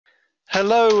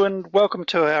Hello and welcome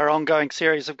to our ongoing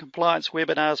series of compliance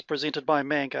webinars presented by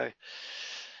Mango.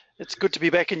 It's good to be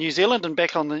back in New Zealand and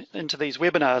back into these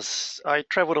webinars. I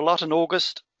travelled a lot in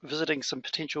August visiting some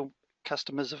potential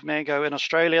customers of Mango in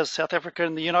Australia, South Africa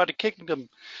and the United Kingdom.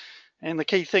 And the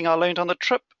key thing I learned on the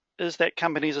trip is that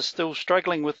companies are still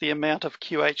struggling with the amount of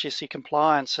QHSE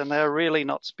compliance, and they're really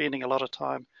not spending a lot of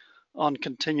time on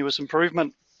continuous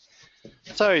improvement.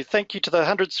 So thank you to the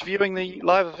hundreds viewing the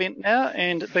live event now,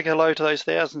 and a big hello to those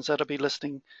thousands that'll be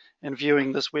listening and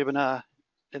viewing this webinar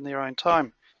in their own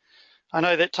time. I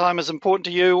know that time is important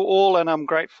to you all, and I'm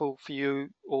grateful for you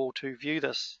all to view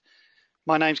this.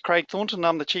 My name's Craig Thornton.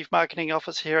 I'm the Chief Marketing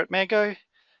Officer here at Mango.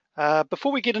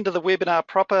 Before we get into the webinar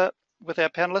proper with our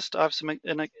panelists, I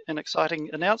have an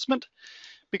exciting announcement.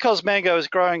 Because Mango is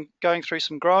going through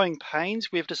some growing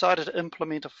pains, we've decided to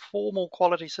implement a formal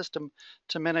quality system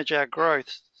to manage our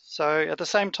growth. So at the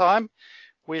same time,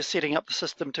 we're setting up the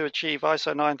system to achieve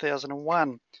ISO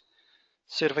 9001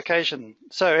 certification.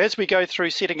 So as we go through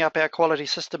setting up our quality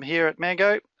system here at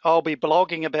Mango, I'll be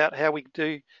blogging about how we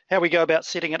go about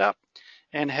setting it up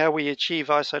and how we achieve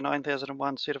ISO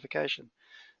 9001 certification.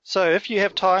 So if you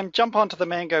have time, jump onto the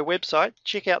Mango website,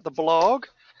 check out the blog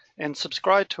and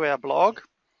subscribe to our blog.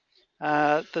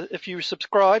 If you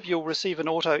subscribe, you'll receive an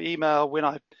auto email when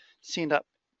I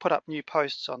put up new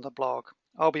posts on the blog.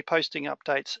 I'll be posting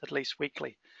updates at least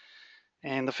weekly.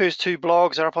 And the first two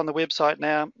blogs are up on the website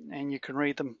now, and you can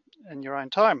read them in your own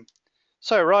time.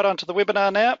 So right onto the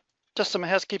webinar now. Just some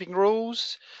housekeeping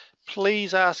rules.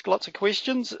 Please ask lots of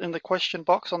questions in the question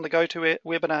box on the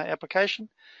GoToWebinar application.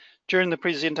 During the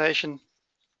presentation,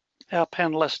 our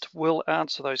panelist will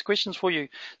answer those questions for you.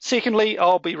 Secondly,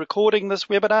 I'll be recording this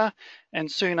webinar, and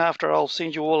soon after I'll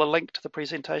send you all a link to the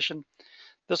presentation.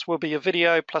 This will be a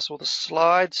video plus all the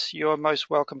slides. You're most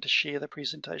welcome to share the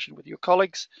presentation with your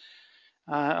colleagues.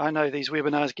 I know these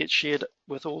webinars get shared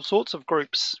with all sorts of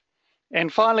groups.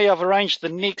 And finally, I've arranged the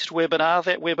next webinar.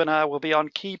 That webinar will be on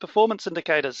key performance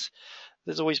indicators.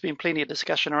 There's always been plenty of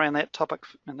discussion around that topic,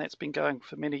 and that's been going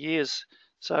for many years.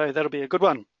 So that'll be a good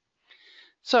one.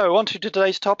 So on to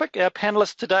today's topic. Our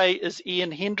panelist today is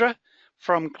Ian Hendra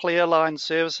from Clearline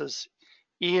Services.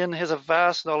 Ian has a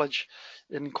vast knowledge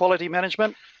in quality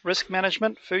management, risk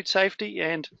management, food safety,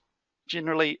 and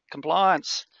generally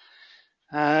compliance.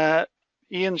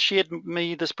 Ian shared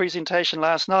me this presentation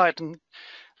last night, and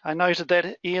I noted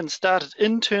that Ian started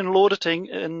internal auditing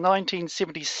in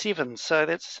 1977, so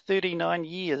that's 39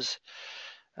 years.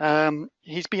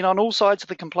 He's been on all sides of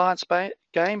the compliance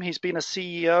game. He's been a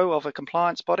CEO of a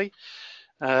compliance body.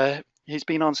 He's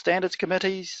been on standards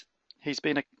committees. He's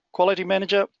been a quality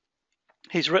manager.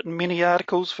 He's written many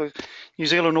articles for New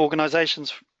Zealand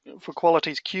organisations for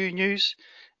Quality's Q News,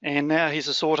 and now he's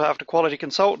a sought-after quality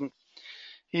consultant.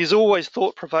 He is always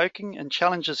thought-provoking and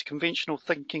challenges conventional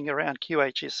thinking around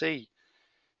QHSE.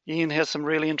 Ian has some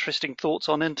really interesting thoughts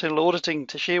on internal auditing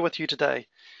to share with you today.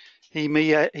 He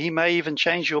may even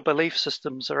change your belief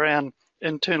systems around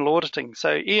internal auditing.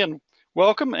 So Ian,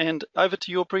 welcome, and over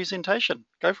to your presentation.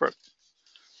 Go for it.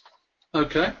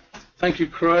 Okay, thank you,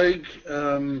 Craig.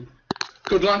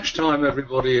 Good lunchtime,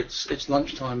 everybody. It's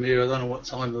lunchtime here. I don't know what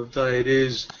time of day it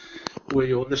is where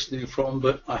you're listening from,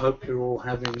 but I hope you're all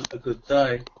having a good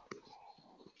day.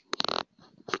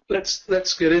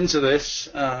 Let's get into this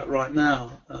right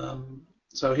now.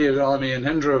 So here I'm Ian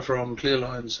Hendra from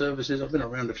Clearline Services. I've been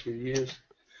around a few years.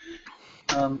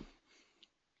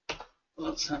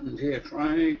 What's happened here,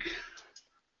 Craig?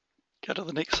 Go to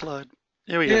the next slide.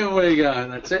 Here we go. Here we go,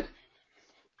 that's it.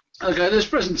 Okay, this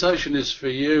presentation is for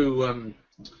you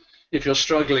if you're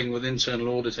struggling with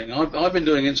internal auditing. I've been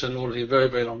doing internal auditing a very,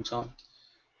 very long time,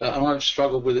 and I've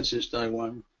struggled with it since day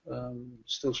one.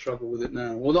 Still struggle with it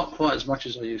now. Well, not quite as much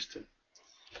as I used to.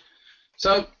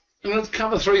 So I'm going to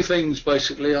cover three things,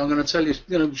 basically. I'm going to tell you,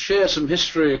 share some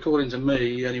history according to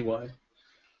me, anyway.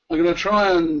 I'm going to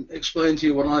try and explain to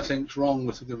you what I think is wrong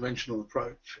with the conventional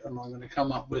approach, and I'm going to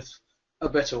come up with a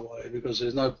better way, because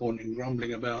there's no point in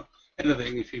grumbling about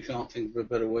anything if you can't think of a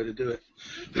better way to do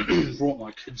it. Brought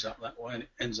my kids up that way, and it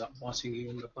ends up biting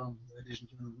you in the bum, ladies and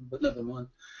gentlemen, but never mind.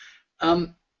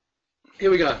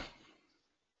 Here we go.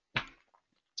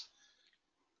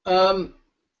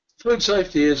 Food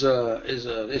safety is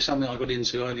something I got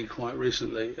into only quite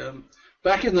recently.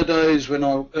 Back in the days when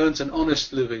I earned an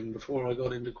honest living before I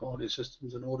got into quality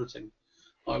systems and auditing,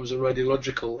 I was a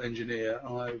radiological engineer.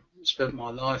 I spent my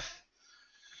life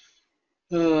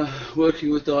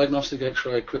working with diagnostic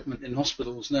X-ray equipment in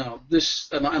hospitals. Now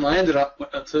and I ended up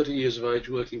at 30 years of age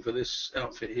working for this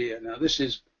outfit here. Now this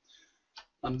is,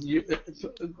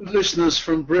 listeners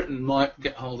from Britain might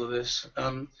get hold of this.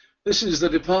 This is the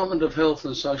Department of Health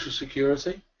and Social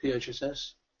Security,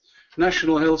 DHSS,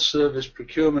 National Health Service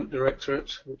Procurement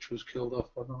Directorate, which was killed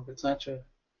off by Margaret Thatcher,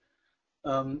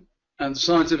 and the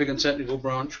Scientific and Technical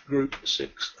Branch, Group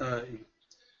 6A.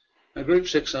 Now, Group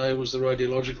 6A was the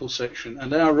radiological section,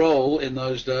 and our role in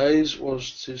those days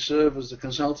was to serve as the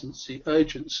consultancy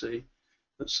agency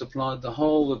that supplied the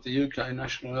whole of the UK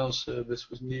National Health Service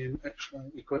with new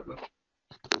X-ray equipment.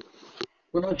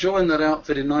 When I joined that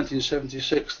outfit in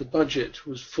 1976, the budget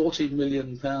was £40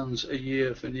 million a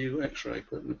year for new X-ray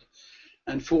equipment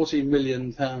and £40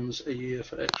 million a year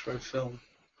for X-ray film.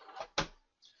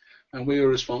 And we were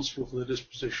responsible for the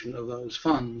disposition of those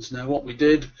funds. Now, what we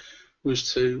did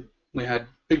was we had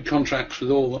big contracts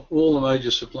with all the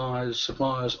major suppliers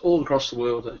all across the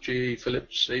world, GE,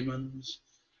 Philips, Siemens,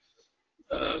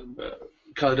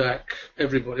 Kodak,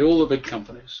 everybody, all the big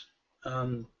companies.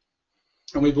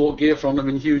 And we bought gear from them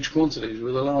in huge quantities. We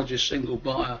were the largest single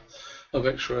buyer of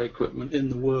X-ray equipment in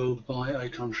the world by a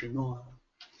country mile.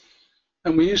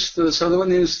 And we used to, so that when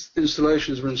the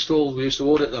installations were installed, we used to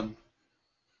audit them.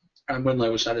 And when they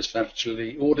were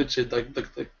satisfactorily audited,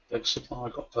 the supplier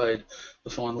got paid the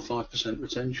final 5%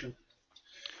 retention.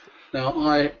 Now,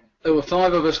 there were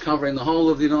 5 of us covering the whole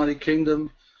of the United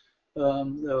Kingdom. There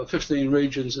were 15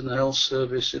 regions in the health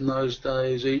service in those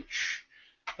days each,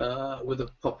 with a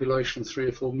population of 3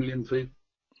 or 4 million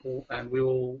people, and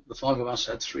the 5 of us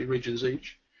had 3 regions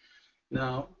each.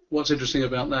 Now, what's interesting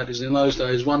about that is in those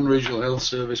days, one regional health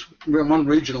service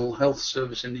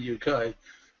in the UK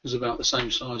was about the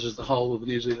same size as the whole of the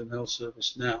New Zealand Health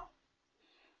Service now.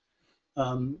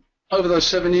 Over those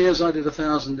 7 years, I did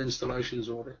 1,000 installations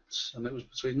audits, and it was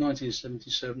between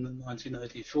 1977 and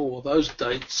 1984. Those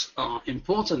dates are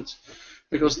important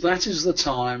because that is the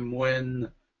time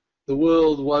when the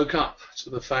world woke up to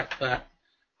the fact that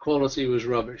quality was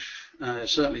rubbish,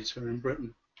 certainly true in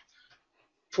Britain.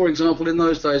 For example, in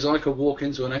those days, I could walk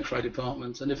into an X-ray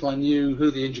department, and if I knew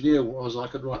who the engineer was, I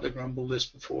could write the grumble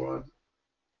list before I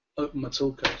opened my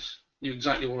tool case. Knew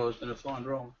exactly what I was going to find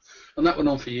wrong, and that went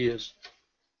on for years.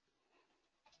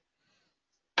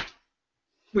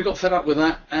 We got fed up with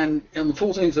that, and on the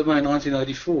 14th of May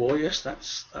 1984, yes,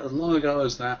 that's as long ago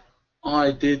as that,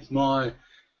 I did my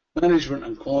Management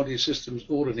and Quality Systems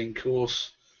Auditing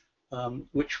course,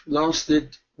 which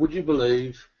lasted, would you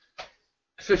believe,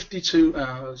 52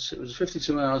 hours. It was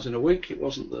 52 hours in a week. It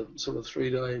wasn't the sort of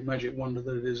 3-day magic wonder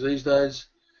that it is these days.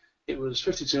 It was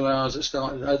 52 hours. It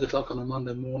started at 8 o'clock on a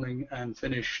Monday morning and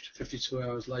finished 52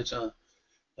 hours later,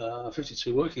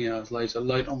 52 working hours later,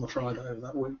 late on the Friday of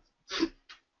that week.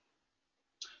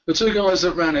 The 2 guys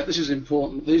that ran it, this is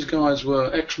important, these guys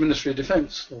were ex-Ministry of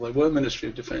Defence, or they were Ministry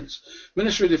of Defence.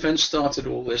 Ministry of Defence started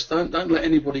all this. Don't let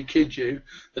anybody kid you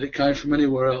that it came from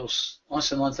anywhere else.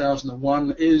 ISO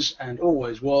 9001 is, and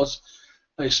always was,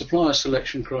 a supplier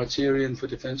selection criterion for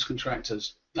defence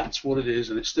contractors. That's what it is,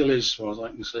 and it still is, as far as I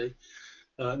can see.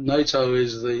 NATO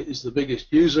is the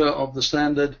biggest user of the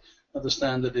standard. The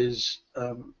standard is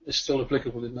still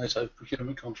applicable in NATO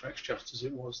procurement contracts, just as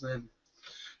it was then.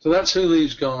 So that's who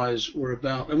these guys were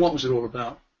about. And what was it all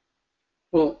about?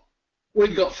 Well,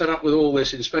 we got fed up with all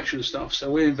this inspection stuff,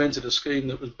 so we invented a scheme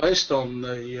that was based on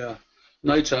the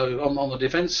NATO, on the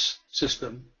defence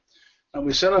system. And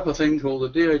we set up a thing called the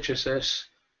DHSS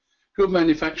Good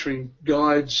Manufacturing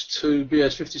Guides to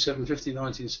BS 5750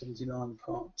 1979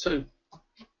 Part 2.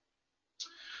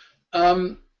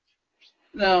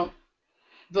 Now,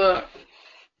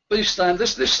 this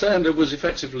standard was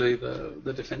effectively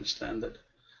the defence standard.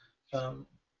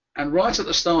 And right at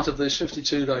the start of this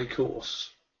 52-day course,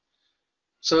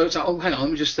 so hang on,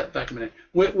 let me just step back a minute.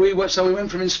 We went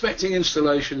from inspecting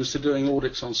installations to doing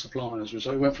audits on suppliers.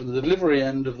 So we went from the delivery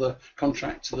end of the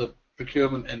contract to the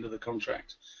procurement end of the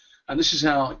contract. And this is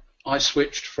how I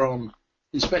switched from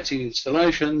inspecting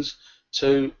installations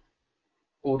to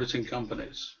auditing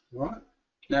companies. Right?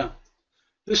 Now,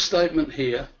 this statement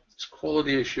here, it's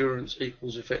quality assurance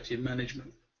equals effective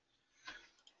management,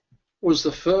 was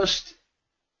the first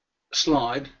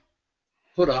slide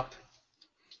put up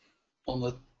on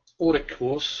the audit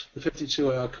course, the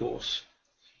 52-hour course,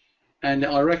 and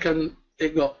I reckon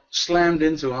it got slammed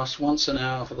into us once an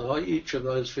hour for each of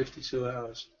those 52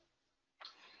 hours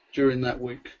during that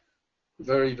week.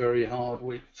 Very, very hard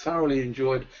week. Thoroughly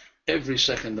enjoyed every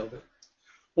second of it.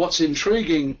 What's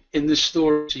intriguing in this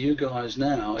story to you guys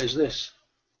now is this.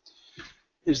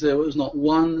 There was not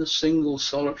one single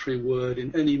solitary word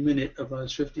in any minute of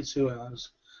those 52 hours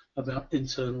about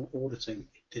internal auditing.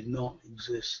 It did not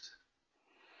exist.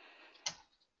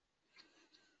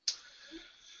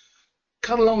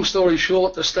 cut a long story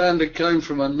short, the standard came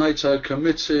from a NATO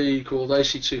committee called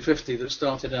AC250 that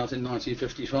started out in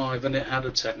 1955, and it had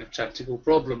a tactical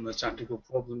problem. The tactical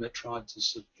problem it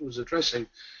was addressing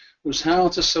was how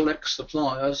to select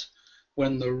suppliers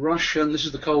when this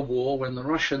is the Cold War, when the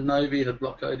Russian Navy had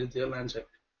blockaded the Atlantic.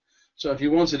 So if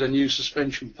you wanted a new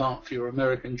suspension part for your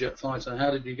American jet fighter, how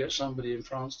did you get somebody in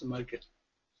France to make it?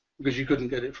 Because you couldn't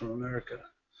get it from America.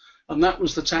 And that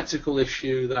was the tactical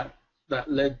issue that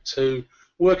led to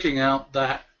working out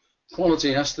that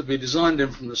quality has to be designed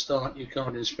in from the start. You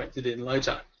can't inspect it in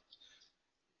later.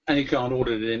 And you can't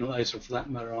audit it in later, for that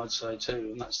matter, I'd say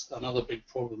too. And that's another big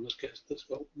problem that's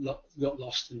got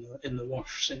lost in the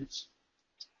wash since.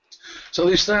 So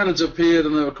these standards appeared,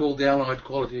 and they were called the Allied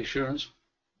Quality Assurance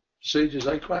Procedures,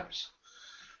 AQAPs.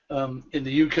 In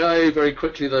the UK, very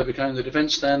quickly they became the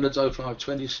Defence Standards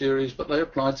 0520 series, but they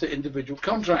applied to individual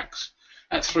contracts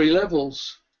at 3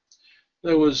 levels.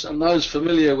 There was, and those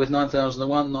familiar with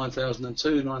 9001,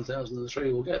 9002,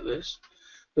 9003 will get this.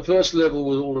 The first level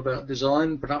was all about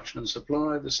design, production and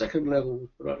supply. The second level was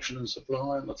production and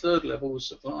supply, and the third level was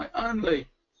supply only.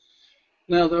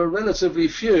 Now, there are relatively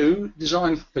few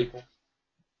design people.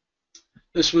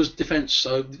 This was defence,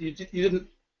 so you didn't,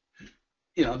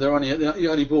 you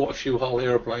only bought a few whole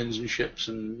aeroplanes and ships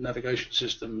and navigation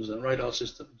systems and radar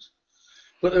systems.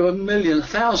 But there were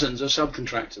thousands of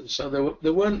subcontractors, so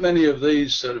there weren't many of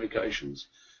these certifications.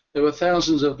 There were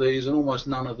thousands of these, and almost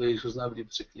none of these because nobody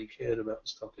particularly cared about the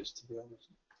stockists, to be honest.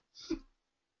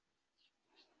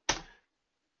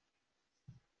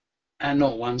 And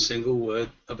not one single word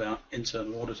about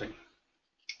internal auditing.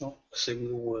 Not a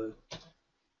single word.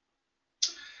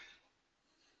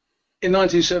 In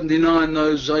 1979,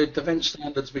 those defence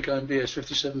standards became BS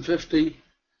 5750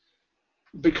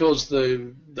 because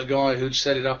the guy who'd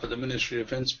set it up at the Ministry of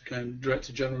Defence became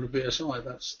Director General of BSI.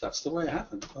 That's the way it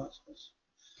happened.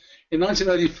 In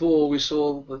 1984, we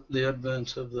saw the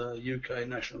advent of the UK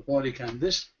National Quality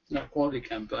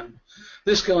Campaign.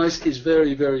 This, guys, is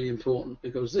very, very important,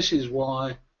 because this is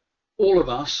why all of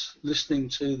us listening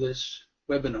to this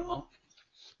webinar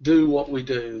do what we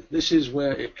do. This is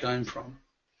where it came from.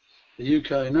 The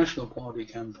UK National Quality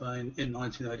Campaign in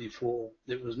 1984.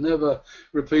 It was never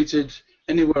repeated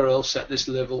anywhere else at this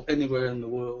level, anywhere in the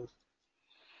world.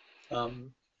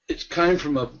 It came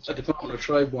from a Department of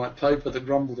Trade white paper that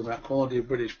grumbled about quality of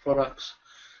British products,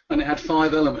 and it had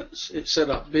 5 elements. It set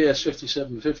up BS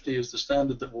 5750 as the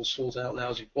standard that will sort out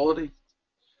lousy quality.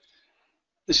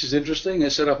 This is interesting.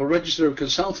 It set up a register of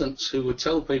consultants who would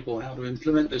tell people how to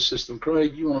implement this system.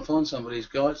 Craig, you want to find some of these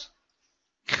guys?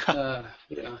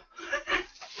 Yeah.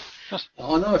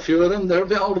 I know a few of them. They're a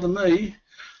bit older than me.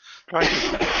 Right.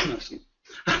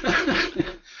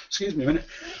 Excuse me a minute.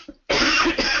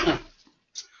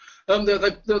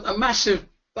 A massive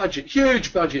budget,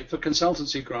 huge budget for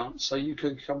consultancy grants, so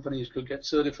companies could get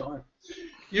certified.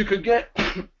 You could get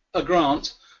a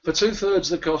grant for 2/3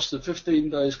 the cost of 15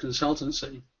 days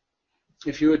consultancy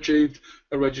if you achieved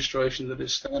a registration that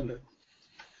is standard.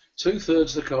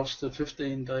 2/3 the cost of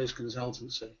 15 days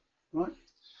consultancy, right?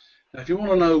 Now, if you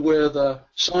want to know where the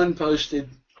signposted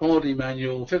quality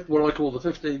manual, what I call the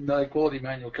 15-day quality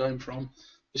manual, came from,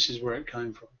 this is where it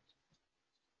came from,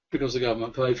 because the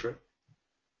government paid for it.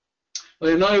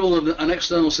 They enabled an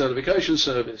external certification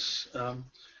service,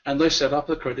 and they set up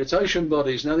accreditation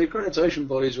bodies. Now, the accreditation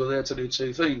bodies were there to do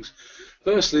 2 things.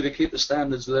 Firstly, to keep the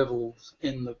standards level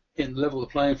level the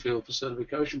playing field for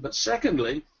certification, but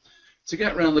secondly, to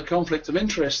get around the conflict of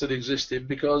interest that existed,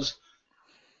 because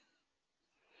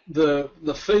the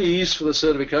fees for the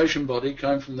certification body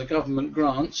came from the government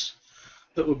grants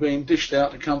that were being dished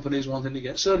out to companies wanting to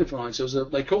get certified. So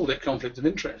they called it conflict of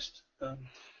interest.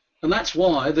 And that's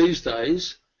why these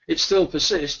days it still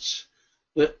persists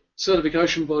that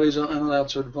certification bodies aren't allowed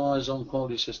to advise on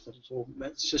quality systems or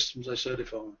systems they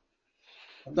certify.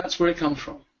 And that's where it comes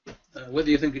from.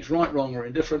 Whether you think it's right, wrong, or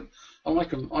indifferent, I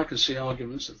can see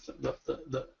arguments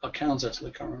that are counter to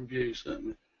the current view,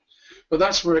 certainly. But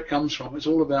that's where it comes from. It's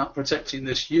all about protecting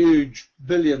this huge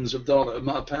billions of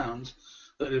pounds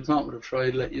that the Department of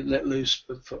Trade let loose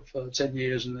for 10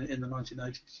 years in the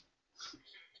 1980s.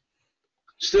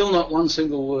 Still not one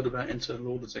single word about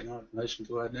internal auditing. I hasten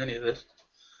to add in any of this.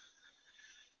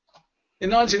 In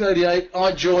 1988,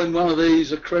 I joined one of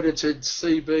these accredited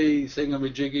CB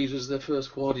thingamajiggies as their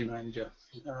first quality manager.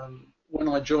 When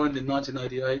I joined in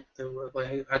 1988,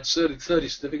 they had 30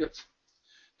 certificates,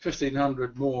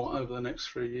 1,500 more over the next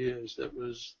 3 years. It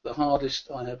was the hardest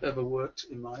I have ever worked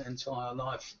in my entire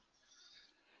life.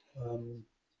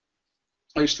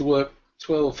 I used to work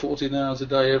 12, 14 hours a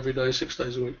day, every day, 6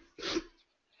 days a week.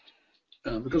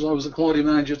 because I was the quality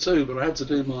manager too, but I had to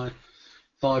do my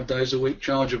 5 days a week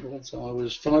chargeable. So I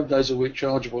was 5 days a week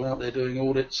chargeable out there doing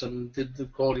audits and did the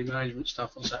quality management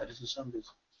stuff on Saturdays and Sundays.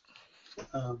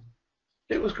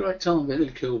 It was a great time. It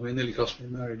nearly killed me. It nearly cost me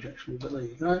marriage, actually, but there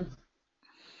you go.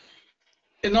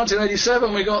 In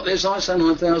 1987, we got this ISO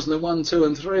 9001, 2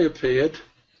 and 3 appeared.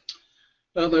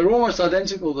 They were almost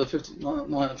identical to the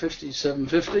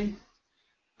 5750,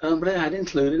 but it had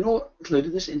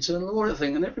included this internal audit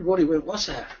thing, and everybody went, "What's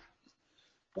that?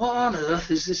 What on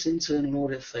earth is this internal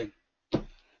audit thing?"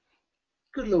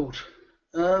 Good Lord.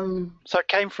 So it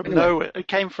came from nowhere. It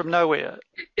came from nowhere.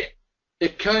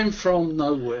 It came from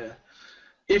nowhere.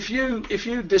 If you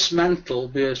dismantle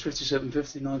BS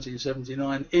 5750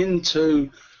 1979 into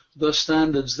the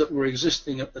standards that were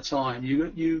existing at the time,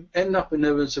 you end up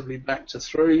inevitably back to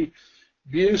 3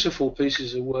 beautiful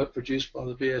pieces of work produced by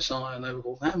the BSI, and they were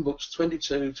called Handbooks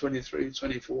 22, 23,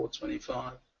 24,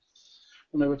 25.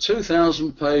 And there were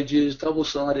 2,000 pages,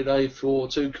 double-sided A4,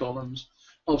 2 columns,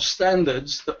 of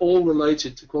standards that all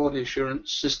related to quality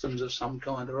assurance systems of some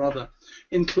kind or other,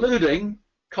 including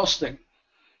costing.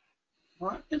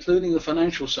 Right, including the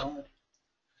financial side.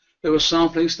 There were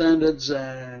sampling standards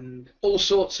and all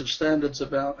sorts of standards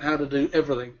about how to do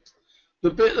everything. The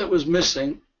bit that was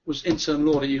missing was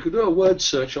internal audit. You could do a word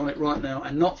search on it right now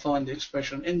and not find the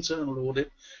expression internal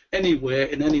audit anywhere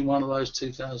in any one of those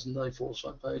 2,000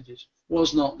 A4 pages.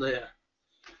 Was not there.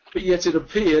 But yet it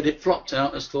appeared, it flopped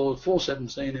out as clause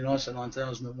 417 in ISO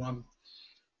 9001,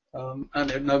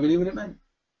 and nobody knew what it meant.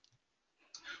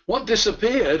 What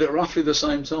disappeared at roughly the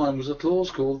same time was a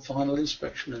clause called final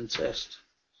inspection and test.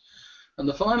 And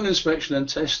the final inspection and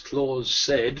test clause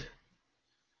said,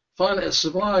 a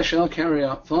supplier shall carry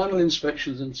out final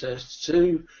inspections and tests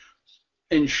to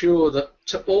ensure that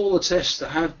all the tests that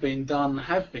have been done,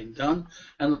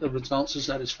 and that the results are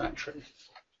satisfactory.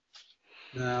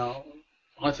 Now,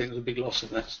 I think there's a big loss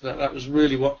of that. That was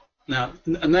really what,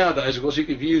 nowadays, of course, if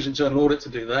you use internal audit to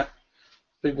do that,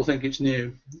 people think it's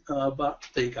new, but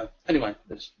there you go. Anyway,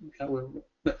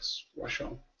 let's rush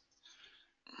on.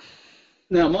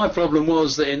 Now, my problem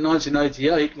was that in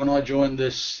 1988, when I joined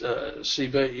this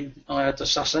CB, I had to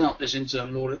suss out this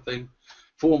internal audit thing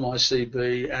for my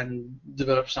CB and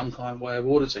develop some kind of way of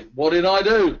auditing. What did I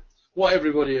do? What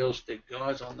everybody else did,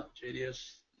 guys. I'm not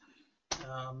genius.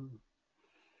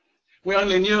 We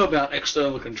only knew about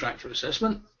external contractor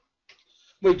assessment.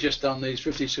 We'd just done these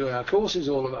 52-hour courses,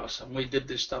 all of us, and we did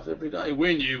this stuff every day.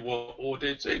 We knew what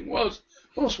auditing was.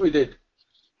 Of course we did.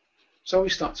 So we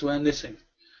stuck to our knitting,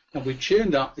 and we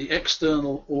tuned up the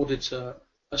external auditor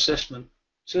assessment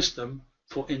system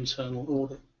for internal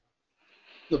audit.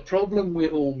 The problem we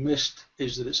all missed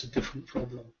is that it's a different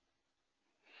problem.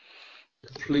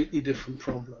 Completely different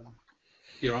problem.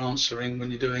 You're answering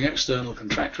when you're doing external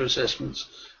contractor assessments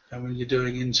and when you're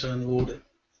doing internal audit.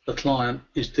 The client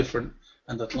is different,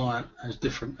 and the client has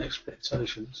different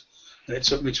expectations. And it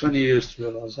took me 20 years to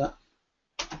realise that.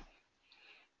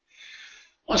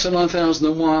 ISO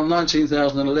 9001,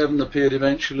 19,011 appeared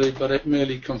eventually, but it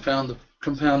merely compounded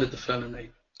the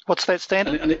felony. What's that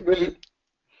standard? And it really,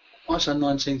 ISO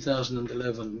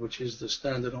 19,011, which is the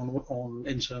standard on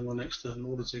internal and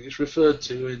external auditing, it's referred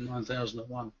to in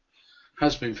 9001,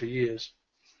 has been for years.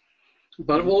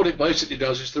 But what it basically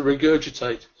does is to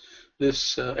regurgitate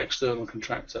this external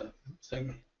contractor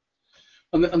thing.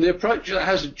 And the approach that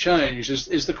hasn't changed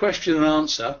is the question and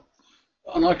answer,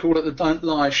 and I call it the don't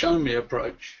lie, show me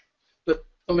approach. But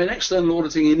I mean, external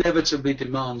auditing inevitably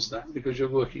demands that because you're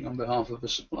working on behalf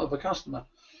of a customer.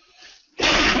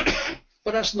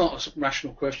 But that's not a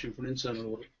rational question for an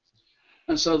internal audit.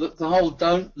 And so the whole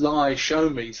don't lie, show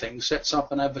me thing sets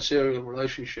up an adversarial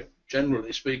relationship,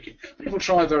 generally speaking. People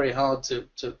try very hard to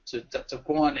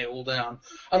quieten it all down.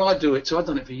 And I do it too. I've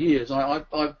done it for years. I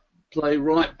play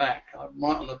right back. I'm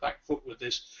right on the back foot with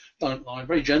this don't lie,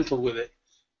 very gentle with it.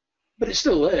 But it's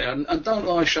still there. And don't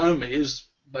lie, show me is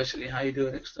basically how you do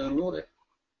an external audit.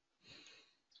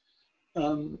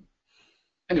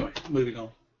 Anyway, moving on.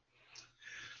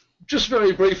 Just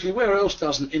very briefly, where else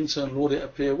doesn't internal audit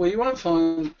appear? Well, you won't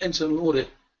find internal audit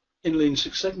in Lean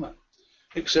Six Sigma,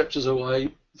 except as a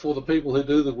way for the people who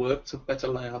do the work to better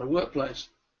lay out a workplace.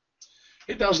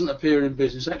 It doesn't appear in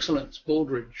Business Excellence,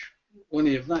 Baldridge, or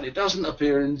any of that. It doesn't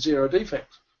appear in Zero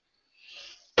Defect.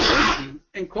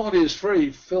 In Quality is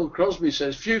Free, Phil Crosby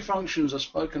says, few functions are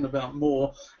spoken about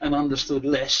more and understood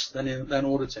less than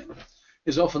auditing.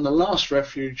 Is often the last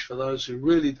refuge for those who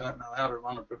really don't know how to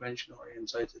run a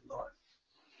prevention-orientated life.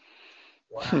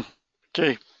 Wow.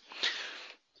 Okay.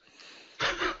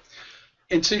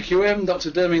 In TQM, Dr.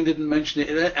 Deming didn't mention it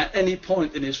at any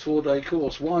point in his 4-day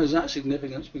course. Why is that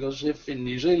significant? Because if in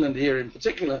New Zealand here in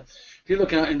particular, if you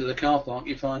look out into the car park,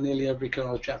 you find nearly every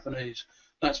car is Japanese.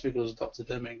 That's because of Dr.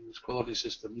 Deming's quality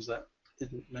systems that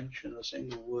didn't mention a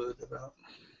single word about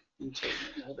internal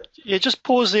audit. Yeah, just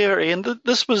pause there, Ian.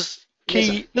 This was key.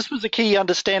 Yes, this was a key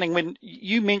understanding when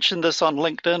you mentioned this on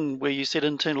LinkedIn, where you said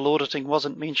internal auditing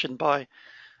wasn't mentioned by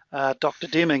Dr.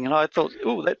 Deming, and I thought,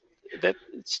 oh, that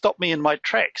stopped me in my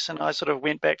tracks, and I sort of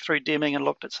went back through Deming and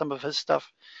looked at some of his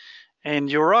stuff. And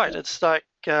you're right, it's like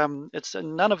it's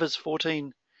in none of his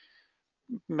 14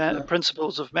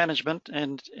 principles of management,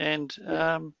 and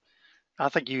I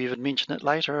think you even mentioned it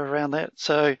later around that.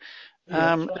 So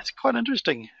it's quite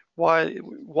interesting. Why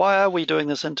are we doing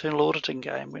this internal auditing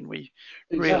game when we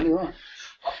exactly really?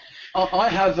 Right. I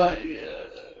have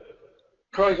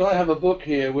Craig. I have a book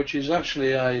here which is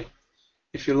actually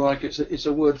if you like, it's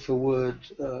a word for word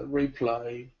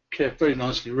replay, very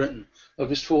nicely written, of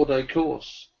his 4-day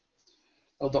course,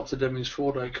 of Dr. Deming's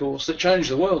 4-day course that changed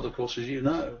the world, of course, as you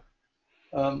know,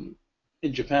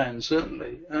 in Japan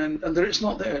certainly, and it's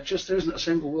not there. There isn't a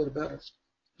single word about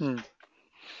it.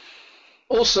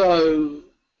 Also,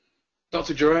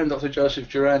 Dr. Joseph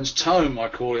Duran's tome, I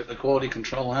call it, the Quality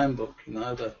Control Handbook,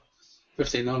 the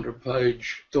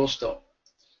 1,500-page doorstop.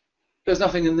 There's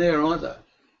nothing in there either.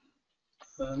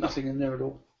 Nothing in there at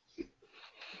all.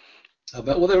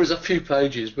 Well, there is a few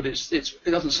pages, but it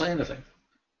doesn't say anything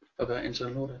about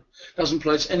internal audit. It doesn't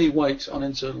place any weight on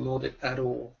internal audit at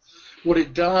all. What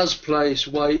it does place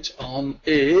weight on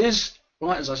is,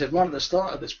 right as I said right at the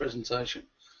start of this presentation,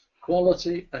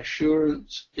 quality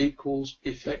assurance equals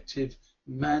effective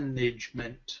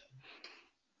management.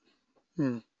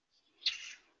 So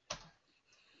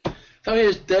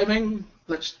here's Deming.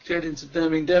 Let's get into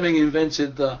Deming. Deming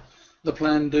invented the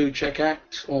Plan, Do, Check,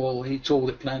 Act, or he called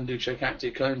it Plan, Do, Check, Act.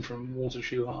 It came from Walter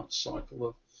Shewhart's cycle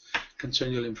of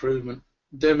continual improvement.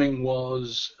 Deming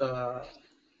was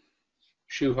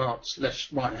Shewhart's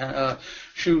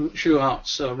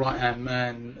right-hand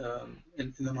man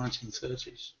in the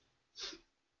 1930s.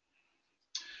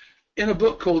 In a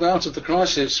book called Out of the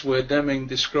Crisis, where Deming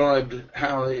described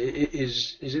how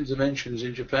his interventions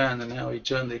in Japan and how he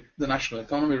turned the national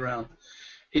economy around,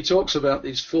 he talks about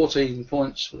these 14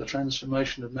 points for the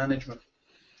transformation of management.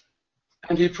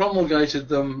 And he promulgated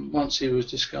them once he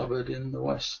was discovered in the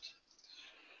West.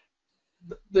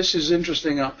 This is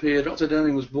interesting up here. Dr.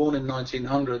 Deming was born in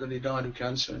 1900 and he died of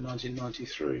cancer in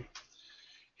 1993.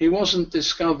 He wasn't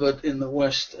discovered in the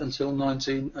West until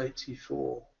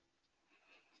 1984.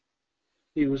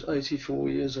 He was 84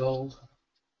 years old.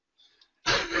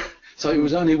 So he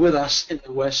was only with us in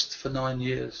the West for 9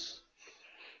 years.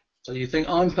 So you think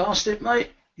I'm past it,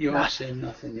 mate? You ain't seen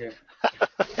nothing yet.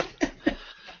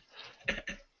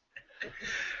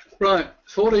 Right,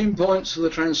 14 points for the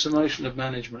transformation of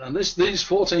management. And these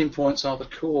 14 points are the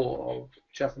core of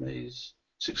Japanese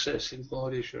success in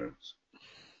quality assurance.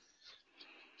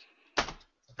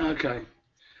 Okay.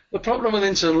 The problem with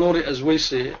internal audit as we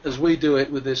see it, as we do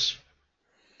it with this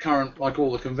current, I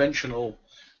call the conventional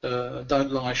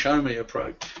don't lie, show me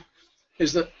approach,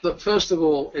 is that first of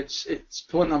all, it's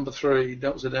point number 3,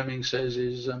 Dr. Deming says,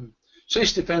 is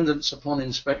cease dependence upon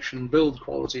inspection, build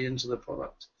quality into the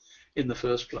product in the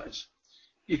first place.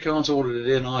 You can't audit it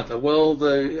in either. Well,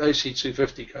 the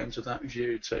AC250 came to that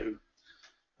view too.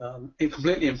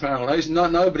 Completely in parallel.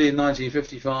 Nobody in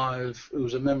 1955 who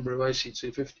was a member of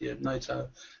AC250 at NATO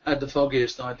had the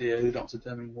foggiest idea who Dr.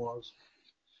 Deming was.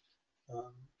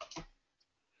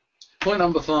 Point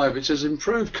number 5, it says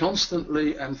improve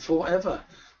constantly and forever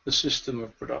the system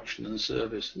of production and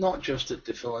service, not just at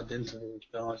defined intervals,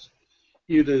 guys.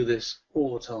 You do this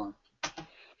all the time.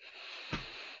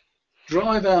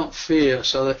 Drive out fear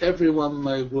so that everyone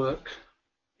may work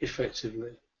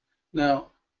effectively. Now,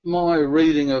 my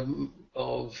reading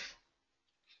of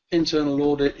internal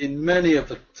audit in many of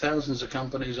the thousands of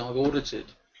companies I've audited,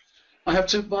 I have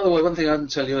to, by the way, one thing I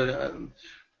didn't tell you,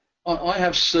 I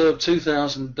have served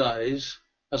 2,000 days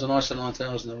as an ISO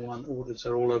 9001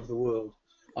 auditor all over the world.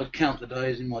 I count the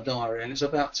days in my diary, and it's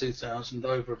about 2,000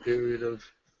 over a period of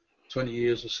 20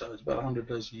 years or so. It's about 100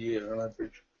 days a year on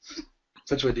average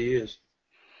for 20 years.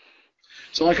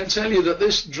 So I can tell you that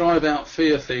this drive out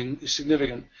fear thing is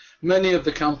significant. Many of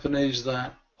the companies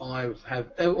that I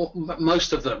have,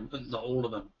 most of them, not all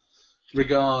of them,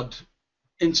 regard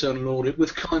internal audit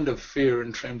with kind of fear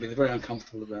and trembling. They're very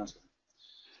uncomfortable about it.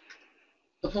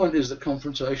 The point is that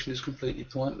confrontation is completely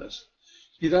pointless.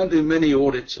 You don't do many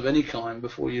audits of any kind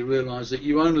before you realise that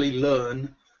you only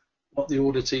learn what the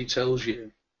auditee tells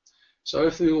you. So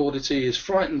if the auditee is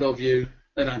frightened of you,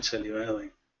 they don't tell you anything.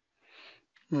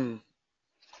 Hmm.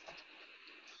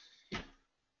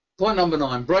 Point number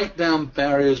 9, break down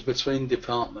barriers between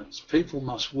departments. People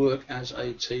must work as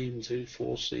a team to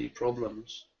foresee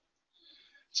problems.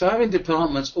 So having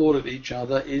departments audit each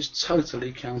other is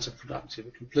totally counterproductive.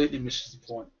 It completely misses the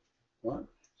point, right?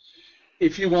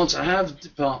 If you want to have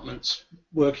departments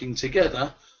working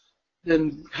together,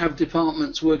 then have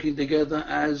departments working together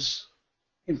as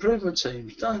improvement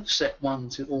teams. Don't set one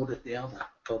to audit the other,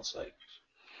 for God's sake.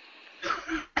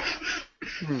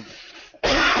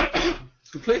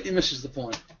 Completely misses the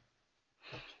point.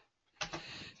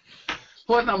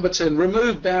 Point number 10,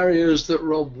 remove barriers that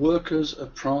rob workers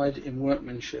of pride in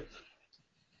workmanship.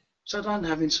 So don't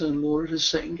have internal auditors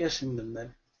second guessing them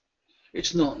then.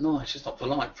 It's not nice, it's not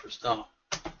polite for a start.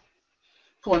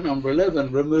 Point number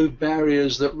 11, remove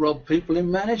barriers that rob people in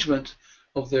management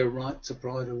of their right to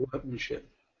pride of workmanship.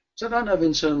 So don't have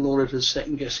internal auditors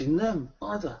second guessing them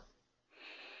either.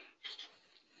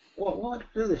 Why do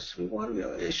we do this? Why do we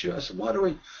issue us? Why do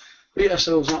we beat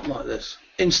ourselves up like this?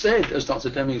 Instead, as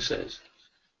Dr. Deming says,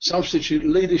 substitute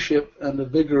leadership and a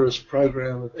vigorous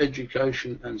program of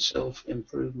education and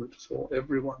self-improvement for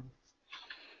everyone.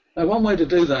 Now, one way to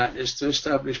do that is to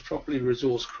establish properly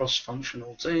resourced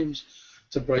cross-functional teams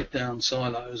to break down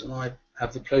silos, and I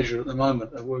have the pleasure at the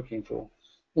moment of working for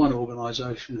one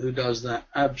organisation who does that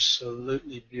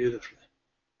absolutely beautifully.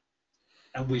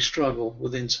 And we struggle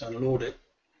with internal audit.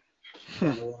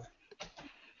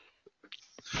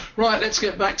 Right, let's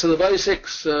get back to the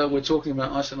basics. We're talking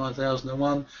about ISO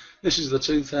 9001. This is the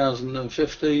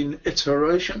 2015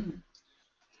 iteration.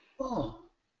 Oh,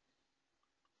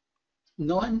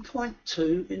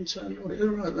 9.2 internal audit. Who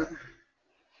wrote that?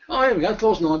 Oh, here we go,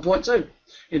 clause 9.2.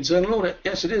 Internal audit.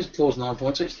 Yes, it is clause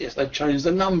 9.6. Yes, they've changed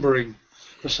the numbering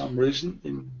for some reason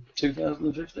in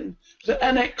 2015. Is it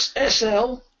Annex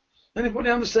SL? Anybody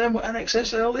understand what Annex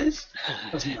SL is?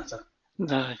 Doesn't matter.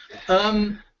 No.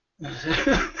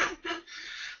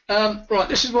 Right,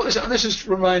 this has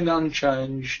remained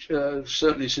unchanged,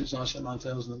 certainly since ISO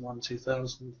 9001,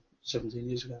 17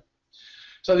 years ago.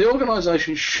 So the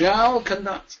organisation shall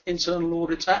conduct internal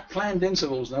audits at planned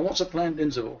intervals. Now, what's a planned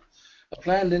interval? A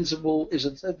planned interval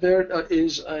is a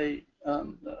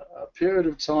period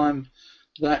of time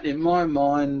that, in my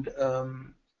mind,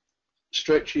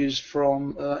 stretches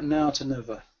from now to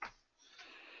never.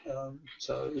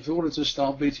 So if auditors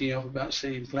start beating you up about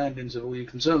seeing planned interval, you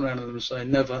can turn around to them and say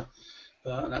never,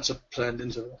 and that's a planned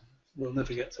interval. We'll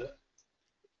never get to it.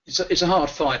 It's a hard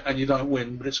fight and you don't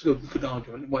win, but it's a good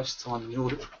argument. It wastes time in the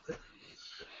audit.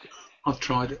 I've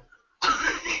tried it.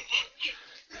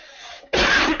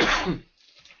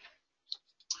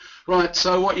 Right,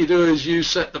 so what you do is you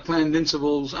set the planned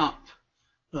intervals up.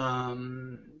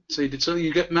 So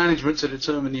you get management to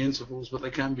determine the intervals, but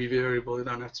they can be variable, they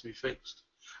don't have to be fixed.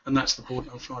 And that's the point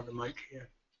I'm trying to make here.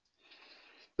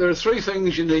 There are 3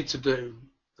 things you need to do.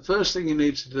 The first thing you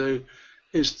need to do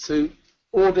is to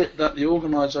audit that the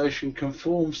organisation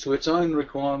conforms to its own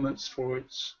requirements for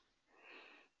its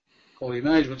quality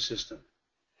management system.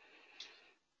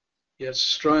 Yeah, it's a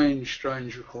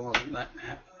strange requirement that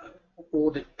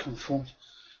audit conforms.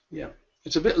 Yeah,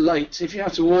 it's a bit late. If you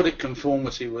have to audit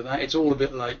conformity with that, it's all a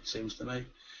bit late, seems to me.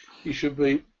 You should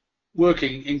be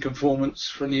working in conformance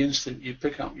from the instant you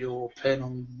pick up your pen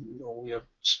or your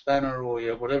spanner or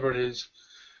your whatever it is.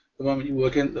 The moment you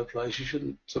work into the place, you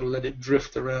shouldn't sort of let it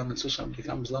drift around until somebody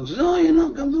comes along and says, oh, you're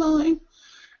not complying.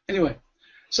 Anyway,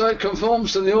 so it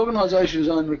conforms to the organisation's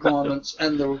own requirements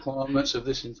and the requirements of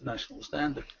this international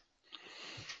standard.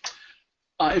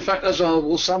 In fact, as I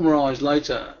will summarise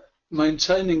later,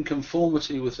 maintaining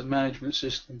conformity with the management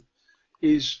system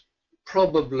is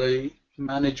probably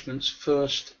management's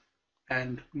first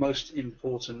and most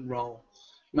important role.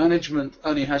 Management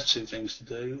only has 2 things to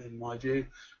do, in my view.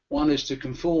 One is to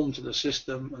conform to the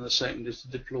system, and the second is to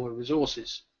deploy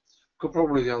resources.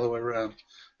 Probably the other way around.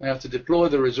 They have to deploy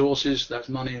the resources, that's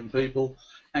money and people,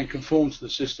 and conform to the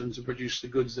system to produce the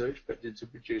goods they're expected to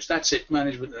produce. That's it,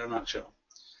 management in a nutshell.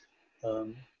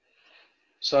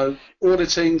 So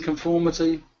auditing,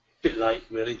 conformity, a bit late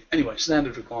really. Anyway,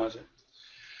 standard requires it.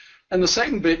 And the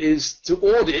second bit is to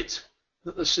audit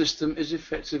that the system is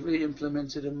effectively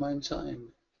implemented and maintained.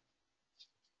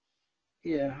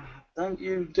 Yeah, don't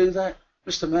you do that,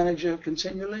 Mr. Manager,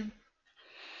 continually?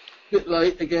 Bit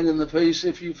late again in the piece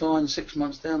if you find 6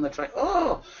 months down the track,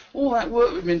 oh, all that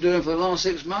work we've been doing for the last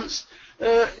 6 months,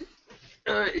 the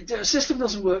system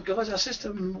doesn't work, guys. Our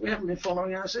system, we haven't been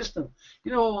following our system.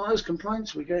 You know, all those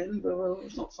complaints we're getting, but well,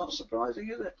 it's not that surprising,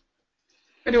 is it?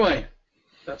 Anyway,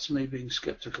 that's me being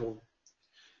sceptical.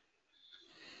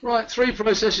 Right, 3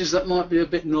 processes that might be a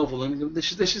bit novel, and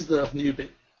this is the new bit.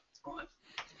 Right.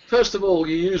 First of all,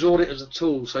 you use audit as a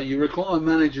tool, so you require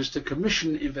managers to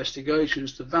commission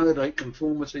investigations to validate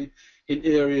conformity in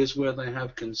areas where they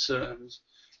have concerns.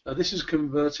 This is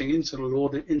converting internal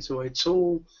audit into a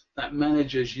tool that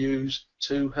managers use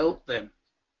to help them.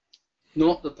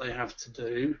 Not that they have to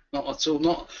do, not a tool,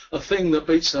 not a thing that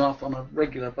beats them up on a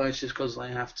regular basis because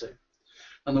they have to.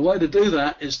 And the way to do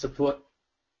that is to put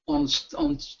on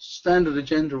standard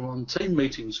agenda on team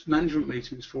meetings, management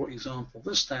meetings, for example,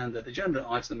 the standard agenda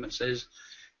item that says,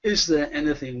 is there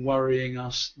anything worrying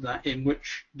us that in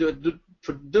which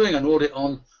doing an audit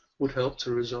on would help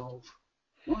to resolve?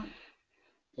 Right?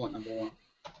 Point number one.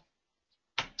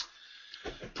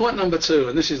 Point number two,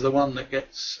 and this is the one that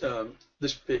gets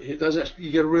this bit. It does actually,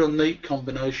 you get a real neat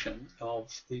combination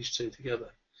of these two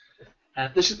together.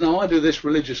 And this is now I do this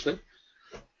religiously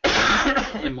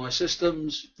in my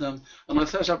systems, and I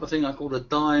set up a thing I call a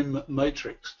dime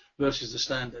matrix versus the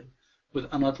standard,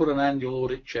 and I put an annual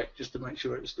audit check just to make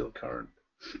sure it's still current.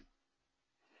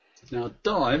 Now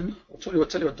dime, I'll tell you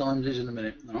what dimes is in a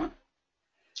minute. All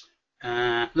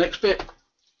right. Next bit,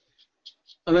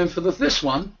 and then for this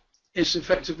one, it's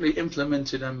effectively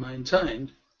implemented and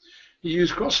maintained. You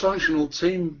use cross-functional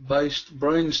team-based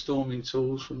brainstorming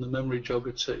tools from the Memory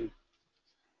Jogger 2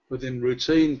 within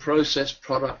routine process,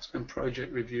 product and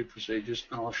project review procedures,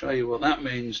 and I'll show you what that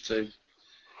means too.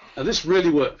 Now this really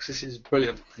works. This is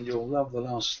brilliant, and you'll love the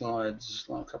last slides,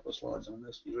 last couple of slides on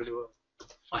this. You really will,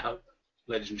 I hope,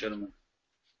 ladies and gentlemen.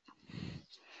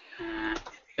 Here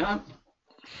we go.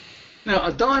 Now,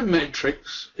 a dime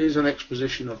matrix is an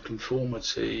exposition of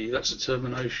conformity. That's a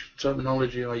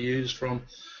terminology I use from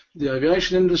the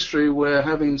aviation industry, where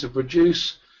having to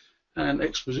produce an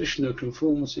exposition of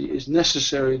conformity is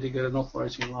necessary to get an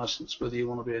operating license, whether you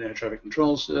want to be an air traffic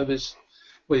control service,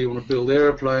 whether you want to build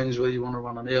airplanes, whether you want to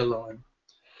run an airline.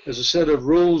 There's a set of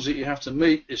rules that you have to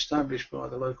meet established by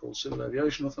the local civil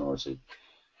aviation authority,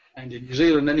 and in New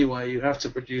Zealand anyway, you have to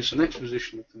produce an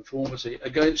exposition of conformity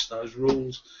against those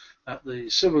rules that the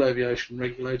civil aviation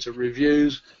regulator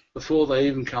reviews before they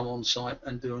even come on site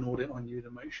and do an audit on you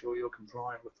to make sure you're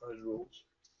complying with those rules.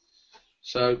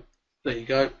 So there you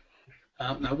go.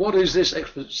 Now what is this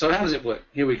exposition? So how does it work?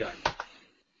 Here we go.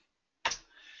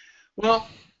 Well,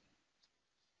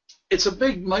 it's a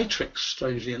big matrix,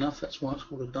 strangely enough. That's why it's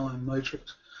called a dime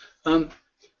matrix. And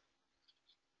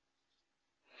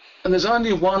there's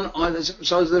only one item,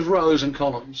 so there's rows and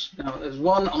columns. Now there's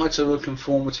one item of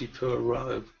conformity per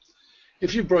row.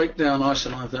 If you break down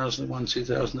ISO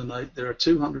 9001-2008, there are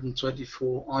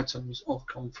 224 items of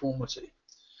conformity,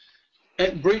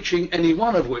 breaching any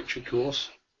one of which, of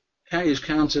course, is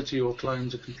counter to your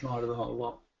claim to comply with the whole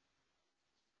lot.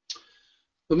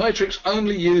 The matrix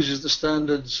only uses the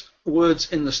standards,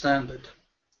 words in the standard.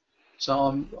 So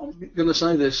I'm going to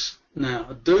say this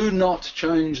now. Do not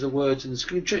change the words in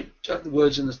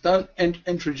the don't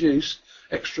introduce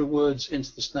extra words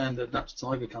into the standard. That's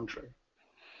Tiger Country.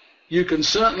 You can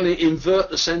certainly invert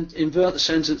the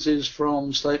sentences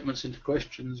from statements into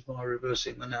questions by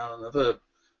reversing the noun and the verb,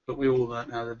 but we all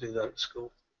learned how to do that at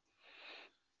school.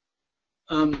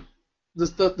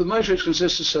 The matrix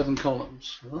consists of 7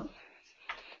 columns. Right?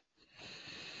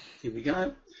 Here we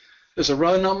go. There's a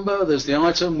row number. There's the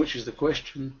item, which is the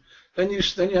question. Then you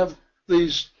have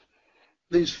these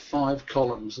 5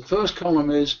 columns. The first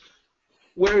column is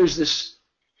where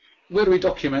do we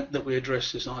document that we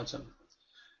address this item?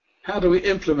 How do we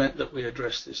implement that we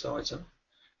address this item?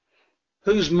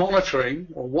 Who's monitoring,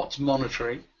 or what's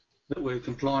monitoring that we're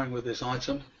complying with this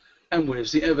item? And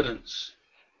where's the evidence?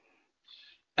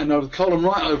 And now the column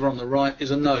right over on the right is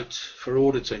a note for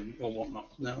auditing or whatnot.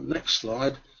 Now, next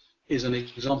slide is an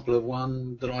example of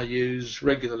one that I use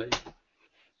regularly.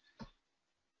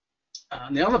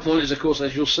 And the other point is, of course,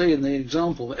 as you'll see in the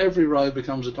example, that every row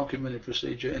becomes a documented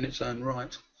procedure in its own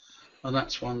right, and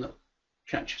that's one that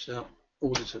catches out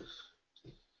auditors.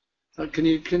 Can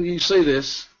you see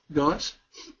this, guys?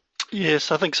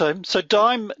 Yes, I think so. So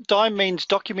dime means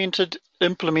documented,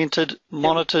 implemented,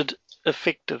 monitored,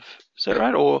 effective. Is that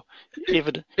right? Or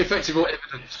evidence? Effective or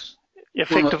evidence.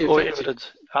 Effective or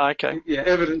evidence. Okay. Yeah,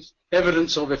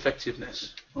 evidence of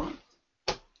effectiveness. Right.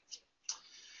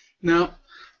 Now,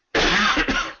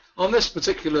 on this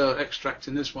particular extract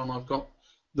in this one, I've got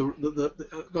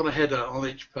got a header on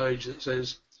each page that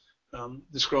says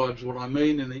describes what I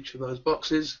mean in each of those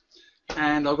boxes,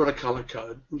 and I've got a colour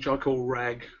code which I call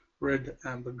RAG, red,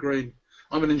 amber, green.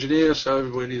 I'm an engineer, so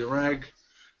everybody needs a RAG.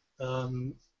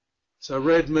 So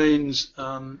red means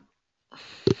the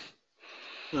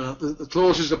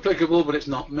clause is applicable but it's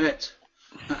not met.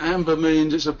 Amber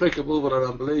means it's applicable but I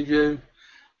don't believe you.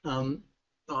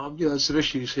 There's some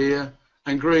issues here.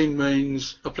 and green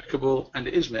means applicable and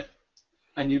it is met.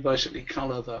 And you basically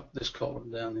colour this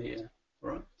column down here,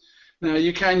 right? Now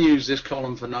you can use this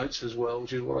column for notes as well,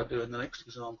 which is what I do in the next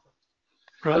example.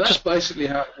 Right. But that's basically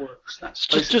how it works.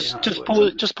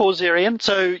 Just pause there, Ian.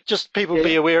 So just people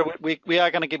be aware, we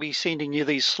are going to be sending you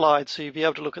these slides, so you'll be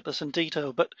able to look at this in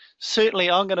detail. But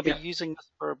certainly, I'm going to be using this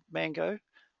for Mango.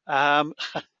 I'm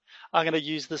going to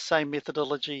use the same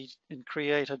methodology and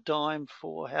create a dime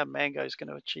for how Mango is going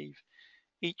to achieve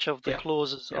each of the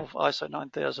clauses of ISO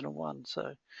 9001.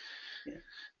 So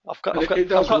I've got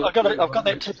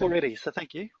that tip already. So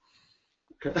thank you.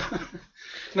 Okay.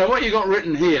 Now what you got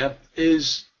written here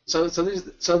is this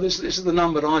is the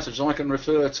numbered items. I can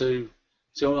refer to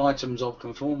items of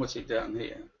conformity down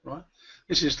here, right?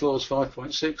 This is clause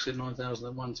 5.6 in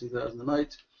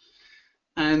 9001/2008,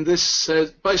 and this says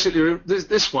basically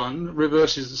this one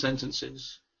reverses the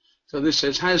sentences. So this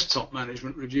says, has top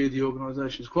management reviewed the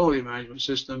organisation's quality management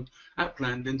system at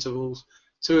planned intervals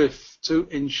to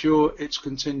ensure its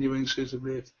continuing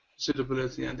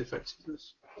suitability and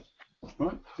effectiveness?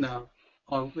 Right now,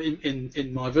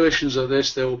 in my versions of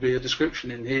this, there will be a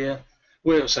description in here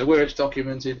where it's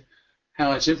documented,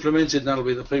 how it's implemented. That'll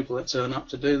be the people that turn up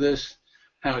to do this.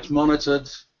 How it's monitored,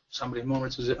 somebody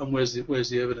monitors it, and where's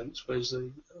the evidence? Where's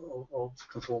the of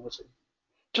conformity?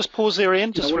 Just pause there,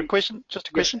 Ian. Just for a question. Just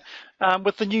a question.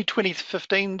 With the new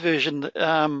 2015 version,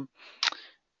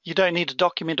 you don't need to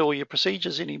document all your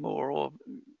procedures anymore, or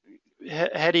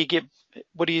how do you get?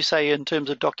 What do you say in terms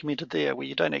of documented there, where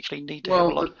you don't actually need to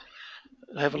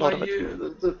have a lot of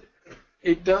it?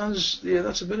 It does. Yeah,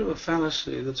 that's a bit of a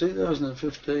fallacy. The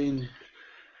 2015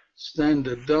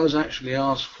 standard does actually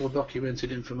ask for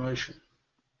documented information.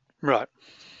 Right.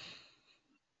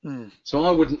 So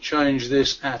I wouldn't change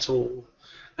this at all.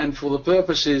 And for the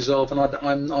purposes of, and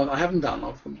I haven't done,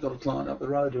 I've got a client up the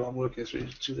road who I'm working through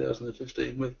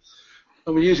 2015 with,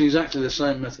 and we're using exactly the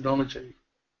same methodology.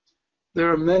 There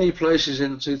are many places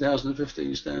in the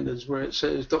 2015 standards where it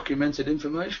says documented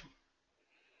information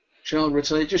shall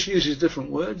retain, it just uses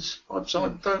different words. So I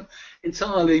don't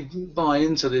entirely buy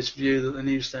into this view that the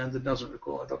new standard doesn't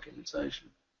require documentation.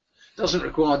 It doesn't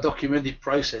require documented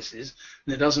processes,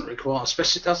 and it doesn't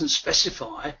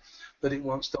specify that it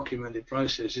wants documented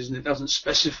processes, and it doesn't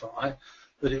specify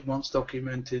that it wants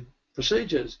documented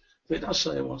procedures. But it does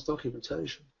say it wants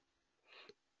documentation.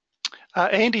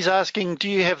 Andy's asking, do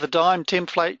you have the DIME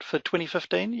template for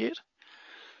 2015 yet?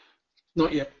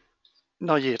 Not yet.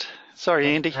 Not yet. Sorry,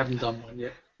 Andy. I haven't done one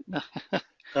yet.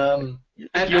 And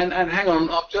hang on,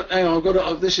 I've got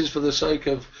to, this is for the sake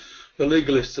of the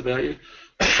legalists about you.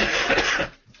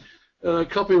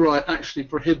 Copyright actually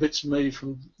prohibits me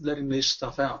from letting this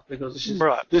stuff out, because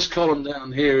this column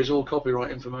down here is all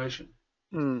copyright information.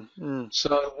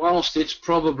 So whilst it's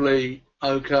probably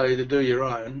okay to do your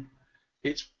own,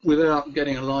 it's without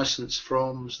getting a license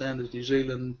from Standards New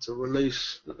Zealand to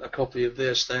release a copy of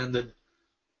their standard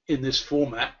in this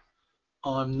format.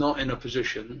 I'm not in a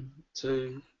position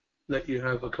to let you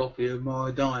have a copy of my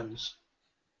dimes,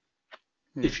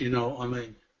 if you know what I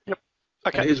mean. Yep.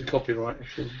 Okay. It is a copyright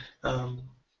issue.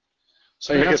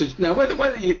 So you have to now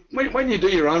when you do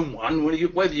your own one,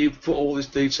 whether you put all this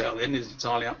detail in is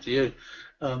entirely up to you.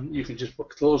 You can just put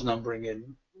clause numbering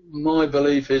in. My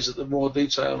belief is that the more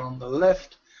detail on the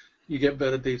left, you get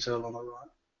better detail on the right.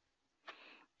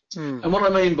 And what I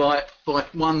mean by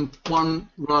one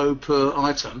row per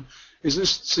item is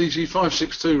this CG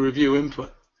 562 review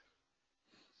input.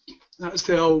 That's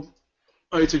the old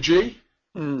A to G.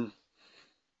 Remember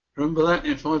that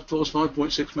in clause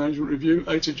 5.6 management review,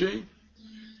 A to G?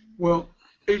 Well,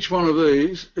 each one of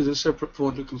these is a separate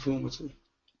point of conformity.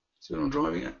 See what I'm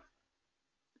driving at?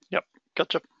 Yep,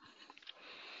 gotcha.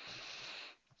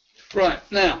 Right,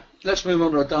 now, let's move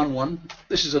on to a done one.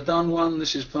 This is a done one.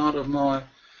 This is part of my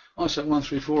ISO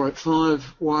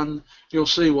 13485-1. You'll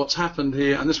see what's happened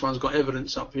here, and this one's got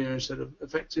evidence up here instead of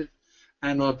effective,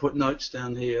 and I put notes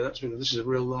down here. That's because this is a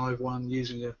real live one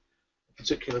using a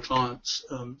particular client's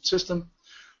system.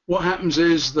 What happens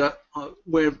is that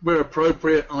where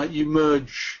appropriate, you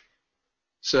merge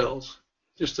cells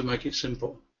just to make it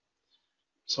simple.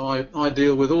 So I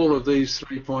deal with all of these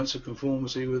 3 points of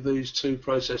conformity with these two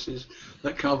processes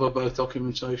that cover both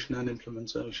documentation and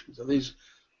implementation. So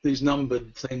these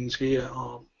numbered things here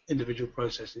are individual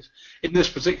processes. In this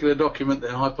particular document,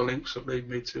 they're hyperlinks that lead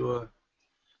me to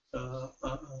an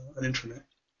intranet.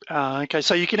 Okay,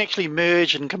 so you can actually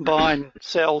merge and combine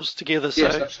cells together. So,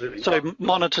 yes, absolutely. So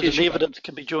monitored and evidence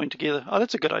can be joined together. Oh,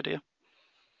 that's a good idea.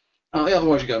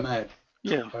 Otherwise you go mad.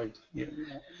 Yeah.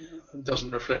 It doesn't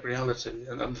reflect reality,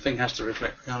 and the thing has to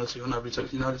reflect reality or nobody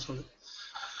takes any notice of it.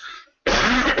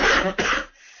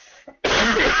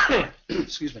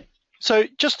 Excuse me. So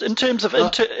just in terms of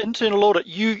internal audit,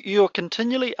 you're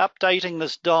continually updating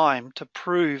this DIME to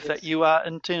prove that you are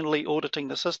internally auditing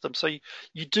the system. So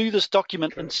you do this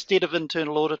document instead of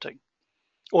internal auditing,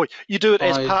 or you do it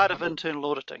as part of internal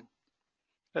auditing.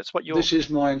 That's what This is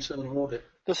my internal audit.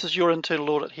 This is your internal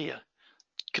audit here.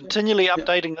 Continually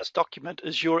updating this document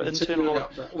is your internal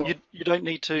audit. Well, you don't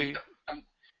need to.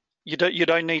 You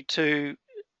don't need to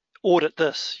audit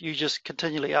this. You just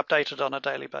continually update it on a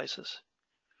daily basis.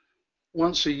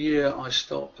 Once a year, I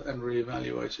stop and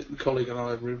reevaluate it. My colleague and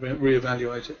I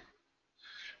reevaluate it.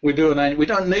 We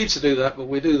don't need to do that, but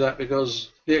we do that because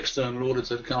the external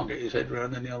auditor can't get his head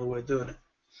around any other way of doing it.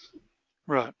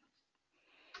 Right.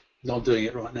 Not doing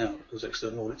it right now because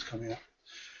external audit's coming out.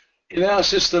 In our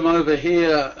system over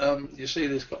here, you see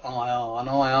this got IR, and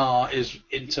IR is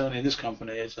internally in this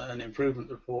company. It's an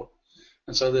improvement report.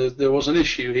 And so there was an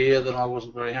issue here that I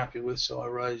wasn't very happy with, so I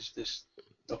raised this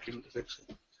document to fix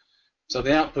it. So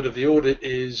the output of the audit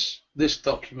is this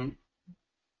document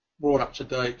brought up to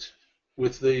date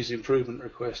with these improvement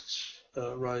requests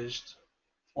raised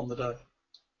on the day.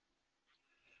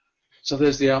 So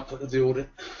there's the output of the audit.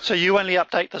 So you only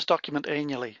update this document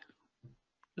annually,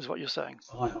 is what you're saying?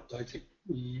 I update it.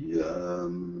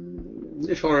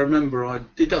 If I remember,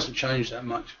 it doesn't change that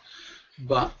much.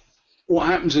 But what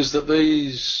happens is that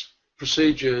these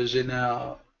procedures in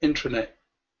our intranet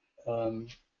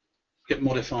get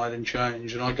modified and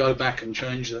changed, and I go back and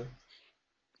change them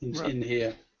in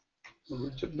here.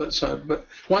 But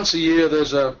once a year,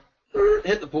 there's a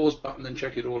hit the pause button and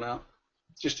check it all out,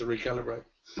 just to recalibrate.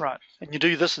 Right, and you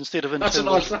do this instead of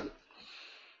internal. That's a nice thing.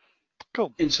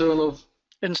 Cool.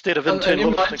 Instead of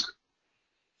internal auditing.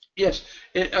 Yes,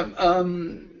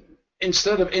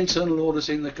 instead of internal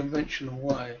auditing the conventional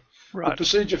way, the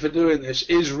procedure for doing this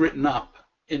is written up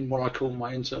in what I call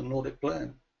my internal audit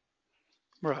plan.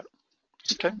 Right.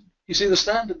 Okay. You see, the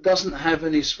standard doesn't have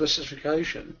any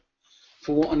specification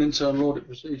for what an internal audit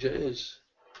procedure is.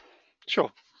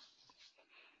 Sure.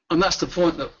 And that's the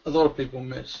point that a lot of people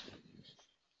miss.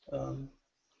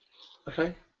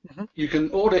 Okay? Mm-hmm. You can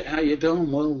audit how you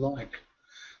darn well like.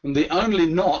 And the only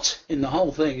not in the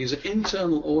whole thing is that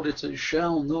internal auditors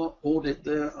shall not audit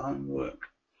their own work.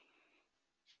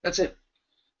 That's it.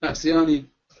 That's the only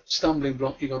stumbling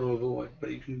block you've got to avoid.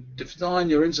 But you can design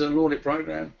your internal audit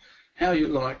program how you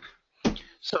like.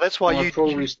 So that's why you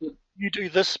do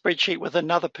this spreadsheet with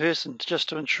another person just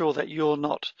to ensure that you're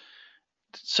not,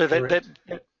 so that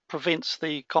prevents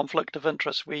the conflict of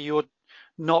interest where you're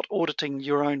not auditing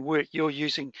your own work. You're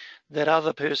using that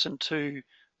other person to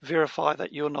verify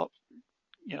that you're not,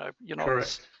 you're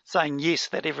not saying yes,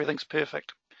 that everything's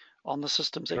perfect on the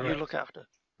systems that you look after.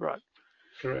 Right.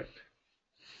 Correct.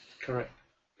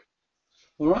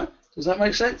 All right. Does that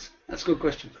make sense? That's a good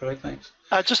question, Craig. Thanks.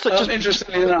 Just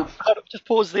interestingly enough. Just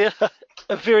pause there.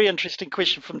 A very interesting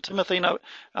question from Timothy.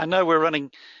 I know we're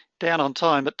running down on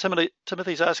time, but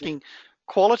Timothy's asking,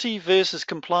 quality versus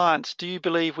compliance. Do you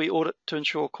believe we audit to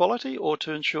ensure quality or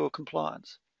to ensure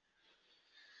compliance?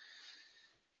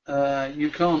 You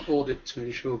can't audit to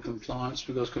ensure compliance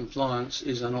because compliance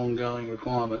is an ongoing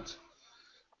requirement.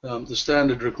 The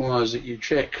standard requires that you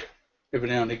check every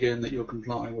now and again that you're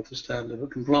complying with the standard, but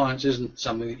compliance isn't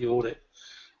something that you audit.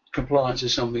 Compliance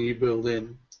is something you build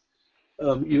in.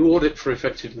 You audit for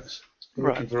effectiveness,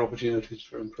 looking for opportunities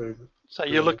for improvement. So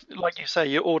you look, like you say,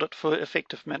 you audit for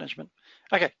effective management.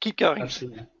 Okay, keep going.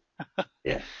 Absolutely.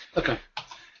 Yeah. Okay.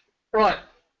 Right.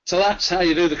 So that's how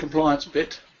you do the compliance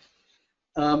bit.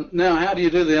 Now, how do you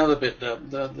do the other bit,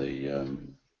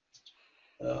 the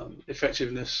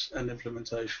effectiveness and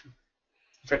implementation?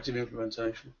 Effective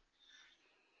implementation.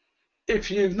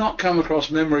 If you've not come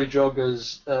across memory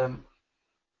joggers,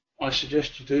 I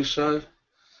suggest you do so.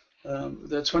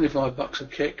 They're $25 a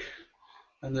kick,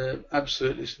 and they're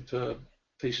absolutely superb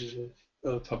pieces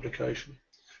of publication.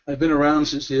 They've been around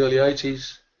since the early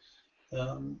 80s.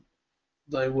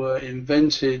 They were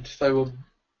invented.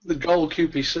 The Gold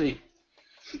QPC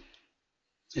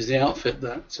is the outfit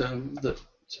that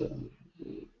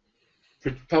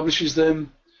publishes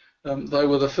them. They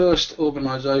were the first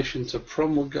organisation to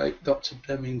promulgate Dr.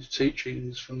 Deming's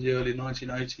teachings from the early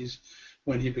 1980s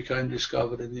when he became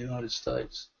discovered in the United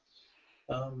States.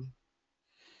 And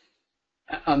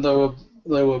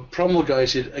they were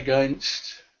promulgated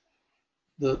against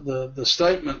the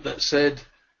statement that said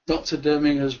Dr.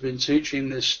 Deming has been teaching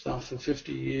this stuff for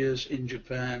 50 years in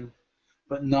Japan,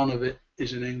 but none of it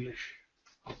is in English.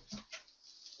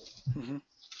 Mm-hmm.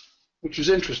 Which was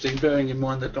interesting, bearing in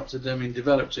mind that Dr. Deming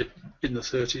developed it in the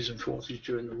 30s and 40s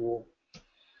during the war.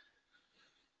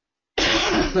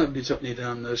 Nobody took any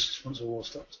down notice once the war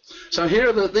stopped. So here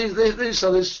are these.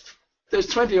 So there's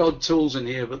 20 odd tools in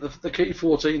here, but the key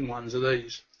 14 ones are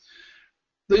these.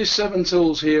 These 7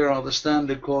 tools here are the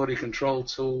standard quality control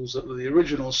tools that were the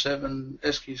original 7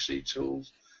 SQC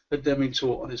tools that Deming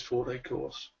taught on his 4-day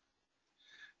course.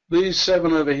 These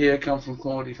 7 over here come from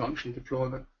quality function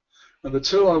deployment. And the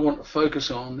 2 I want to focus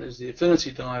on is the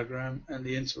affinity diagram and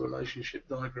the interrelationship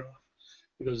diagram,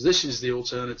 because this is the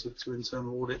alternative to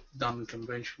internal audit done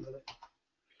conventionally.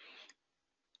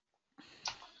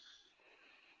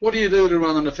 What do you do to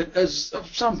run an affinity? As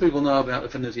some people know about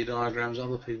affinity diagrams,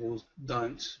 other people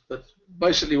don't. But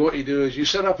basically what you do is you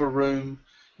set up a room,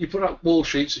 you put up wall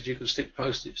sheets that you can stick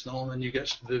post-its on, and you get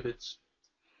some vivids.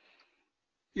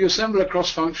 You assemble a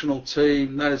cross-functional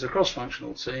team, that is a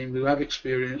cross-functional team who have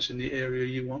experience in the area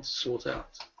you want to sort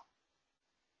out.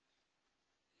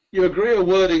 You agree a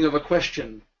wording of a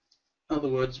question. In other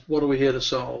words, what are we here to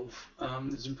solve?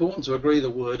 It's important to agree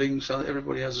the wording so that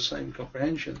everybody has the same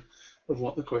comprehension of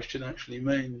what the question actually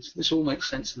means. This all makes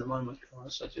sense in a moment,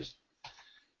 guys.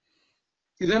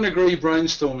 You then agree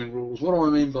brainstorming rules. What do I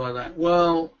mean by that?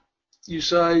 Well, you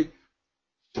say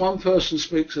one person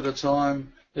speaks at a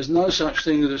time. There's no such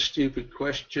thing as a stupid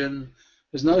question.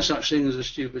 There's no such thing as a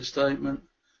stupid statement.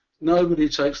 Nobody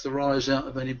takes the rise out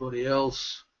of anybody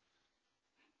else.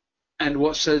 And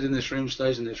what's said in this room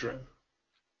stays in this room.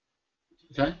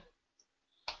 Okay?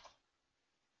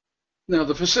 Now,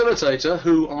 the facilitator,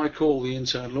 who I call the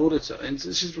internal auditor, and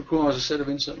this requires a set of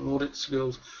internal audit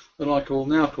skills that I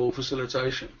now call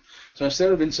facilitation. So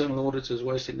instead of internal auditors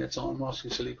wasting their time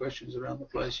asking silly questions around the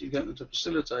place, you get them to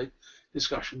facilitate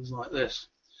discussions like this.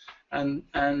 And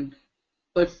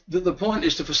the point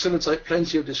is to facilitate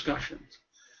plenty of discussions.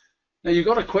 Now, you've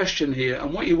got a question here,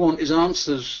 and what you want is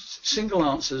answers, single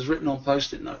answers written on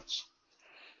post-it notes.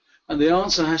 And the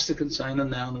answer has to contain a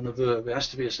noun and a verb. It has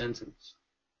to be a sentence.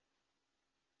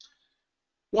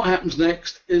 What happens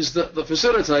next is that the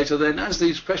facilitator then, as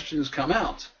these questions come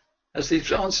out, as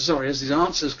these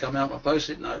answers come out on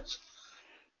post-it notes,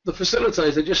 the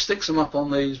facilitator just sticks them up on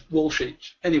these wall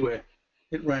sheets anywhere,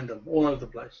 at random, all over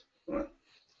the place. Right?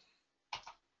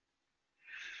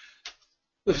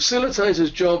 The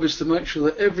facilitator's job is to make sure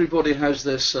that everybody has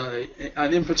their say,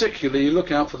 and in particular, you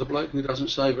look out for the bloke who doesn't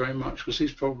say very much, because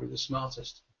he's probably the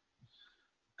smartest.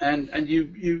 And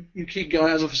you keep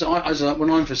going,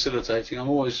 when I'm facilitating, I'm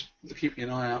always keeping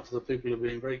an eye out for the people who are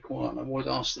being very quiet, and I always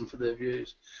ask them for their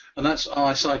views. And that's,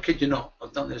 I kid you not,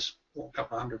 I've done this a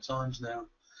couple of hundred times now,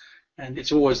 and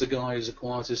it's always the guy who's the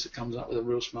quietest that comes up with the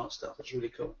real smart stuff. It's really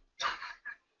cool.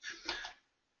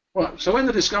 Right, so when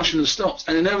the discussion has stopped,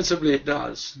 and inevitably it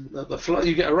does,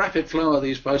 you get a rapid flow of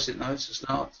these post-it notes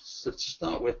to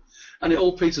start with, and it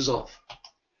all peters off.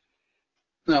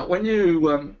 Now, when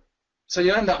you so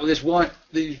you end up with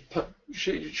these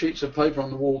sheets of paper on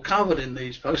the wall covered in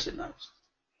these post-it notes.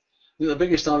 The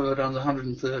biggest I've ever done is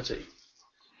 130.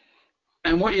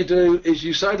 And what you do is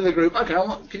you say to the group, okay,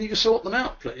 can you sort them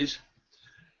out, please?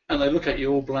 And they look at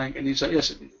you all blank, and you say,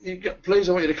 yes, please,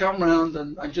 I want you to come round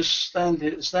and just stand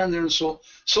there and sort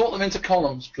them into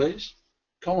columns, please.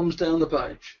 Columns down the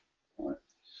page. Right.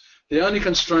 The only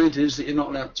constraint is that you're not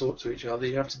allowed to talk to each other.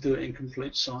 You have to do it in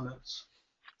complete silence.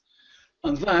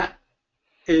 And that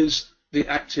is the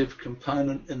active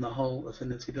component in the whole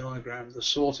affinity diagram, the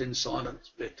sort in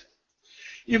silence bit.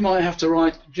 You might have to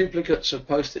write duplicates of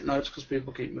post-it notes because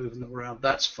people keep moving them around.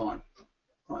 That's fine.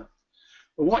 Right.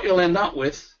 But what you'll end up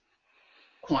with,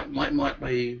 might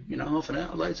be half an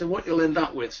hour later, what you'll end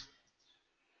up with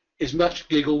is much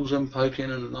giggles and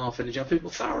poking and laughing. People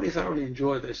thoroughly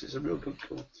enjoy this. It's a real good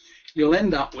call. You'll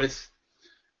end up with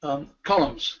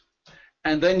columns.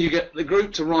 And then you get the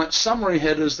group to write summary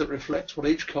headers that reflect what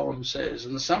each column says.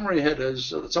 And the summary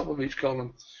headers at the top of each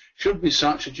column should be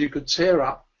such that you could tear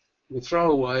up or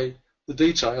throw away the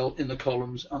detail in the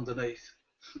columns underneath.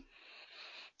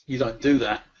 You don't do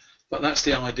that, but that's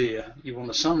the idea. You want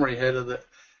a summary header that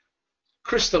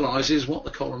crystallizes what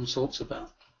the column talks about.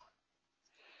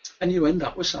 And you end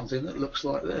up with something that looks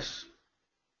like this.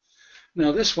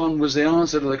 Now, this one was the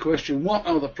answer to the question, what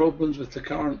are the problems with the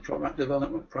current product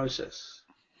development process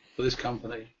for this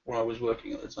company where I was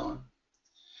working at the time?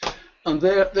 And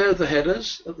there are the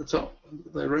headers at the top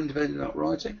they ended up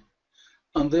writing,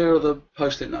 and there are the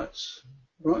post-it notes,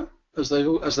 right? As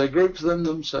they grouped them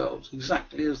themselves,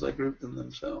 exactly as they grouped them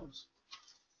themselves,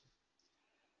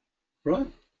 right?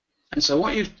 And so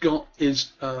what you've got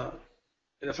is,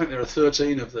 in fact, there are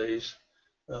 13 of these.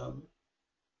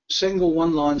 Single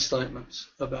one-line statements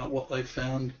about what they've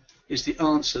found is the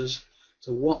answers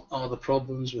to what are the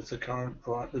problems with the current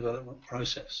product development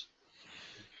process.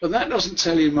 But that doesn't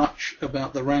tell you much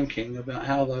about the ranking, about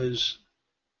how those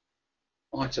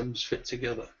items fit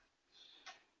together.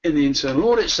 In the internal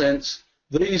audit sense,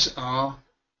 these are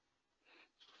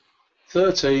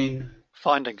 13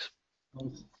 findings.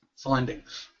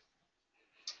 Findings.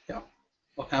 Yeah,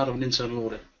 out of an internal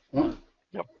audit, right?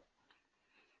 Yep.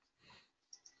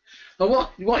 Now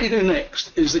what you do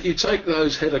next is that you take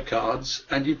those header cards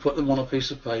and you put them on a piece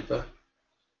of paper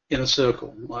in a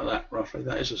circle, like that, roughly.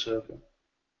 That is a circle.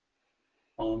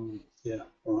 Yeah,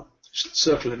 right.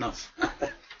 Circle enough.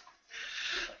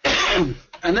 And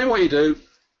then what you do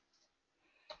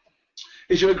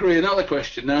is you agree another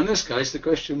question. Now, in this case, the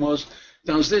question was,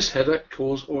 does this header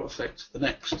cause or affect the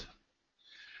next?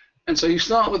 And so you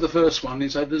start with the first one. You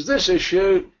say, does this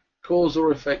issue cause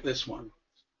or affect this one?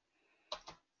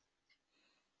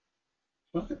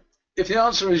 Right. If the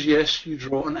answer is yes, you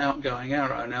draw an outgoing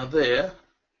arrow. Now, there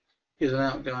is an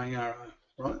outgoing arrow,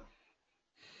 right?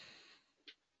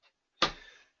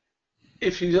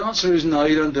 If the answer is no,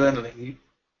 you don't do anything,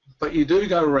 but you do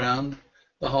go around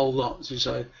the whole lot. So you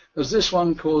say, does this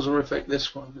one cause or affect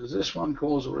this one? Does this one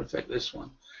cause or affect this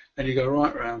one? And you go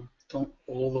right round,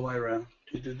 all the way around.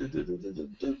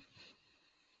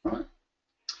 Right?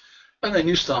 And then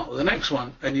you start with the next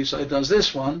one, and you say, does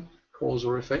this one cause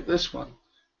or affect this one?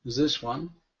 Does this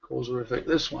one cause or affect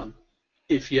this one?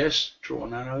 If yes, draw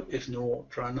an arrow. If no,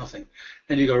 draw nothing.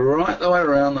 And you go right the way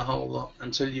around the whole lot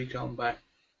until you come back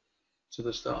to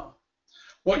the start.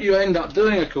 What you end up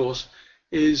doing, of course,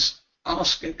 is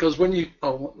asking, because when you,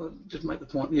 just make the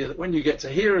point here, that when you get to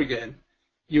here again,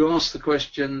 you ask the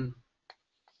question,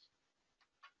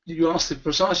 you ask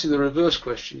precisely the reverse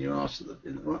question you asked.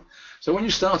 So when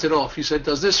you started off, you said,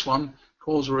 does this one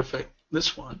cause or affect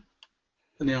this one?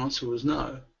 And the answer was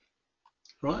no,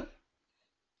 right?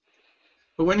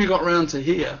 But when you got round to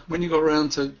here, when you got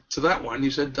round to that one,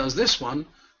 you said, does this one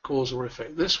cause or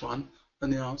affect this one?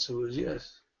 And the answer was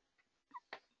yes.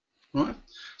 Right?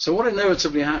 So what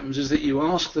inevitably happens is that you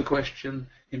ask the question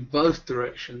in both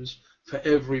directions for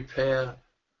every pair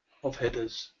of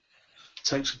headers. It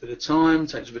takes a bit of time,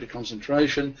 takes a bit of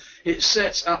concentration. It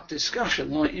sets up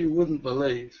discussion like you wouldn't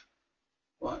believe.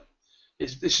 Right?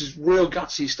 This is real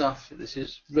gutsy stuff. This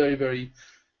is very, very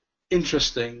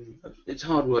interesting. It's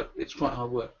hard work. It's quite hard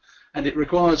work. And it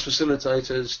requires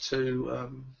facilitators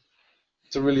to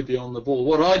really be on the ball.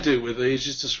 What I do with these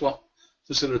is to swap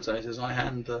facilitators. I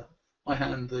hand the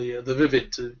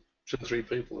vivid to 2 or 3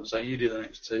 people and say, you do the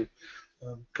next 2,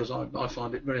 because I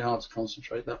find it very hard to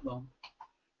concentrate that long.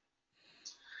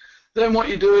 Then what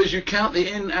you do is you count the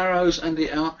in arrows and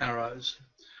the out arrows.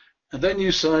 And then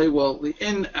you say, well, the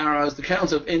in arrows, the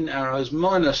count of in arrows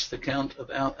minus the count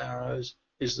of out arrows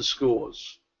is the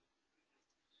scores.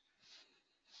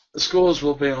 The scores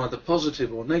will be either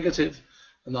positive or negative,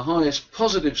 and the highest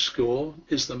positive score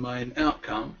is the main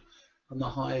outcome, and the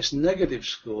highest negative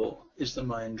score is the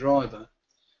main driver.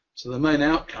 So the main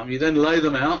outcome, you then lay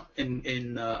them out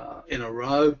in a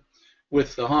row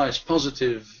with the highest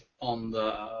positive on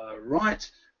the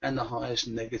right and the highest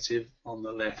negative on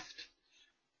the left.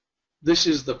 This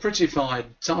is the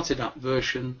prettified, tarted up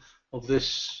version of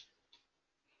this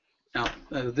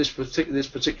particular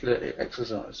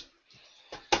exercise.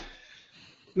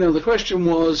 Now the question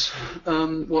was,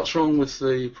 what's wrong with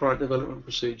the product development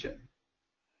procedure?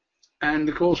 And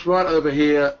of course, right over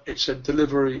here, it said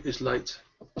delivery is late.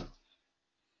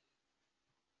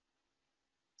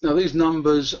 Now these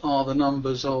numbers are the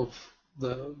numbers of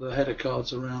the header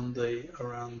cards around the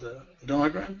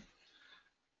diagram.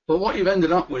 But what you've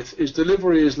ended up with is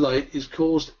delivery is late is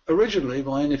caused originally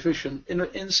by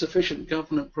insufficient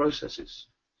governance processes,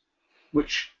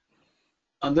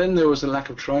 and then there was a lack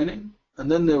of training, and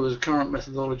then there was current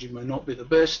methodology may not be the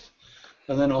best,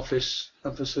 and then office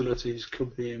and facilities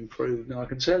could be improved. Now I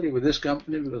can tell you with this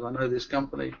company, because I know this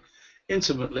company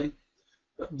intimately,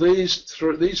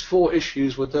 that these 4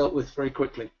 issues were dealt with very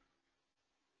quickly.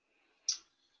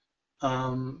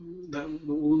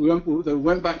 They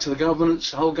went back to the governance.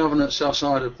 The whole governance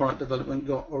outside of product development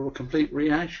got a complete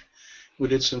rehash. We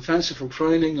did some fanciful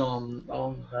training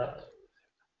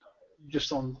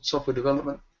just on software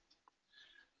development.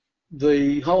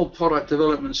 The whole product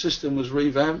development system was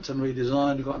revamped and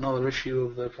redesigned. We got another issue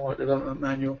of the product development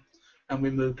manual, and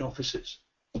we moved offices.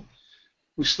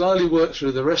 We slowly worked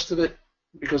through the rest of it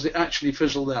because it actually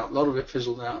fizzled out. A lot of it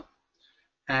fizzled out.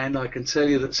 And I can tell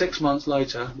you that 6 months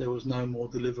later, there was no more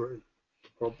delivery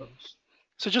problems.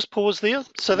 So just pause there.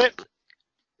 So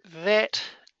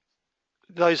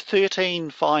those 13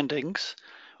 findings,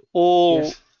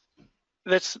 yes.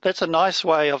 That's a nice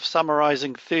way of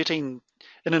summarising 13.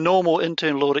 In a normal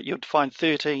internal audit, you'd find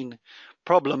 13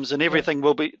 problems, and everything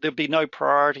there'll be no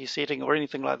priority setting or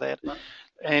anything like that. No,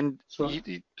 And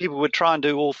right. people would try and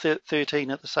do all 13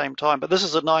 at the same time. But this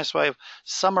is a nice way of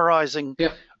summarizing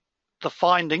Yeah, the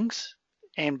findings,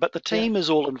 but the yeah, team is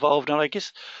all involved. And I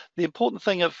guess the important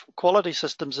thing of quality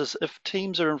systems is if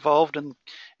teams are involved, and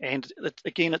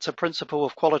again, it's a principle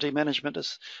of quality management,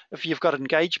 is if you've got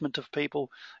engagement of people,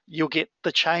 you'll get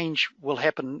the change will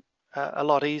happen a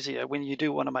lot easier when you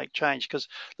do want to make change, because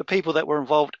the people that were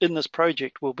involved in this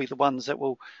project will be the ones that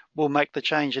will make the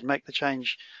change, and make the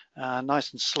change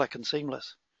nice and slick and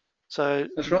seamless. So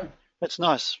that's right. it's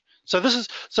nice. So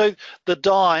the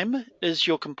DIME is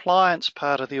your compliance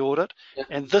part of the audit, Yeah,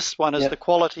 and this one is yeah, the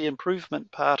quality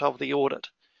improvement part of the audit.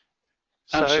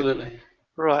 So absolutely.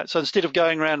 right. So instead of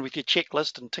going around with your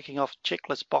checklist and ticking off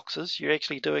checklist boxes, you're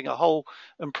actually doing a whole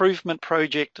improvement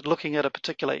project, looking at a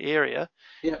particular area,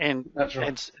 Yeah, and that's right.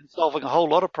 and solving a whole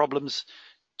lot of problems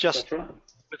just That's right.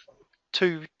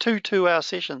 with two-hour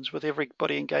sessions with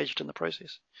everybody engaged in the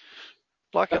process.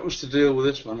 Like it. That was to deal with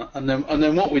this one, and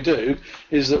then what we do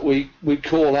is that we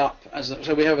call up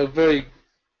so we have a very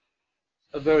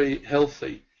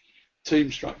healthy team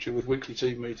structure with weekly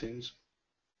team meetings,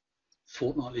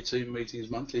 fortnightly team meetings,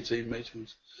 monthly team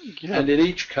meetings, Yeah. and in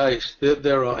each case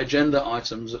there are agenda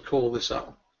items that call this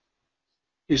up.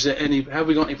 Have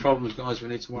we got any problems, guys, we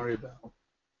need to worry about?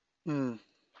 Mm.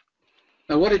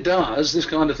 Now what it does, this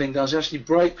kind of thing does, actually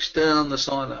breaks down the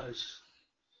silos.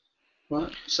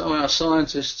 Right? So our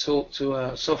scientists talk to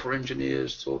our software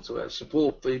engineers, talk to our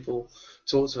support people,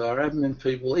 talk to our admin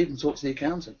people, even talk to the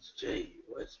accountants. Gee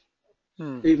whiz.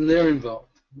 Even they're involved.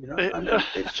 You know, and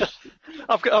it's just.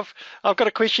 I've got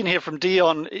a question here from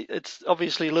Dion. It's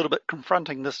obviously a little bit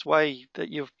confronting, this way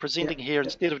that you're presenting here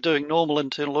instead of doing normal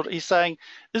internal audit. He's saying,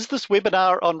 is this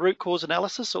webinar on root cause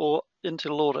analysis or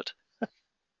internal audit?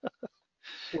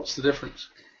 What's the difference?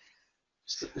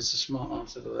 It's a smart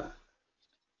answer to that.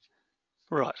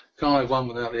 Right. Can't have one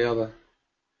without the other.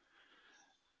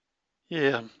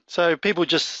 Yeah. So people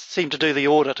just seem to do the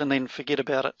audit and then forget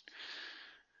about it.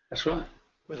 That's right.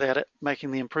 Without it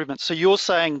making the improvements. So you're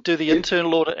saying do the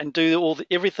internal audit and do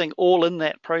everything all in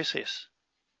that process.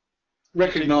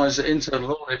 Recognise that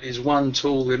internal audit is one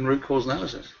tool in root cause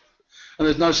analysis. And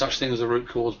there's no such thing as a root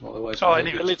cause, by the way. So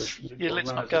anyway, let's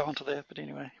not go on to that. But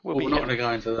anyway, we're not going to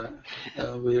go into that.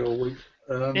 We'll be all week.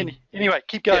 Anyway,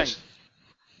 keep going. Yes.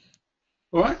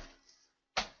 All right.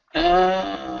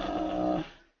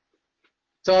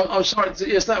 So I'm sorry.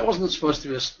 Yes, that wasn't supposed to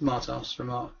be a smart-ass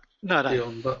remark, No.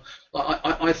 Dion, but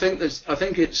I think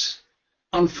it's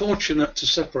unfortunate to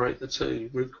separate the two,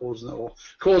 root cause or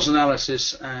cause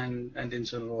analysis and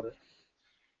internal audit.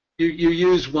 You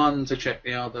use one to check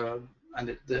the other,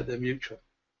 and they're mutual.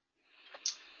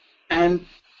 And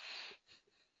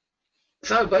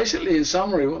so basically, in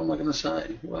summary, what am I going to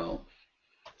say? Well,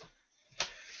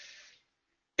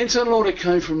 internal audit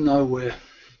came from nowhere.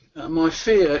 My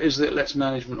fear is that it lets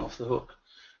management off the hook.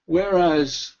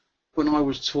 Whereas when I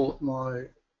was taught my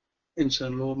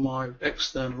external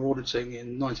auditing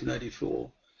in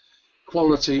 1984,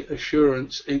 quality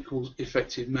assurance equals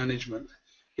effective management.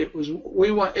 It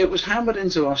was hammered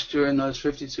into us during those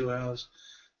 52 hours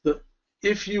that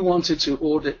if you wanted to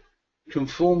audit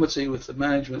conformity with the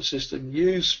management system,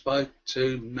 you spoke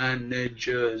to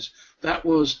managers. That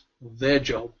was their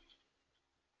job.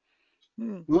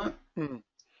 Right?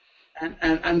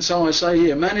 And so I say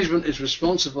here, management is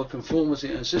responsible for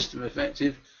conformity and system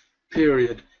effective,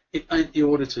 period. It ain't the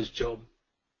auditor's job.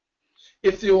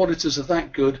 If the auditors are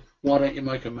that good, why don't you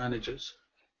make them managers?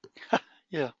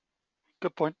 Yeah,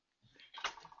 good point.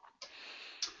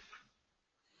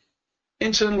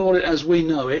 Internal audit, as we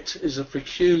know it, is a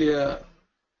peculiar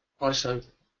ISO.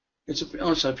 It's an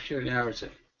ISO peculiarity.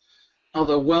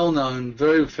 Other well-known,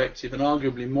 very effective, and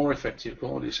arguably more effective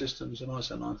quality systems than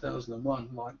ISO 9001,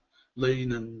 like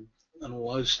Lean and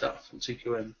all those stuff, and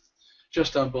TQM,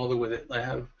 just don't bother with it.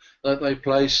 They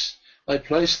place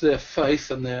their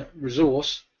faith and their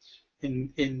resource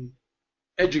in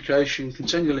education,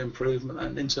 continual improvement,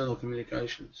 and internal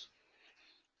communications,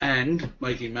 and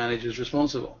making managers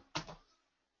responsible.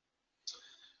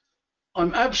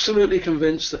 I'm absolutely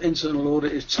convinced that internal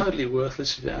audit is totally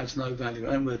worthless if it adds no value.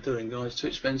 And we're doing, guys, too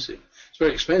expensive. It's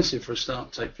very expensive for a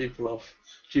start to take people off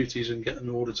duties and get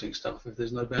them auditing stuff if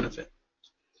there's no benefit.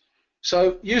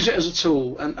 So use it as a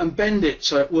tool and bend it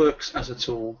so it works as a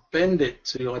tool. Bend it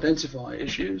to identify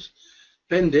issues.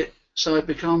 Bend it so it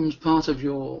becomes part of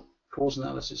your cause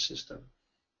analysis system.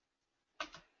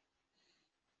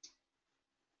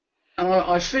 And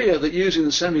I fear that using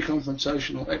the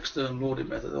semi-confrontational external audit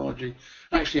methodology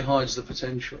actually hides the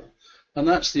potential. And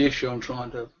that's the issue I'm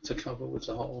trying to cover with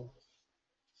the whole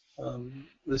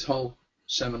this whole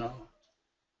seminar,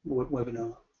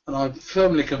 webinar. And I'm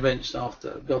firmly convinced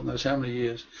after God knows how many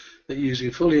years that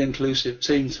using fully inclusive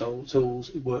team tools,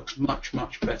 it works much,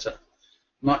 much better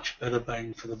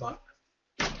bang for the buck.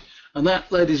 And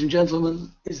that, ladies and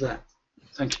gentlemen, is that.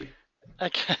 Thank you.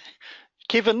 Okay.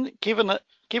 Kevin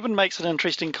makes an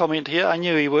interesting comment here. I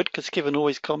knew he would, because Kevin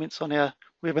always comments on our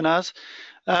webinars.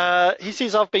 He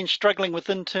says, I've been struggling with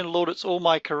internal audits all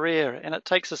my career, and it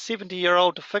takes a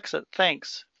 70-year-old to fix it.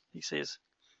 Thanks, he says.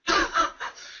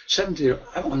 70?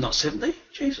 I'm not 70.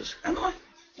 Jesus, am I?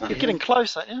 You're getting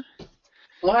close, aren't you?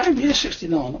 Well, I am here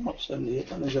 69. I'm not 70 yet.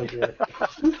 Don't exaggerate.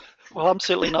 Well, I'm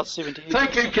certainly not 70 yet.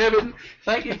 Thank you, Kevin.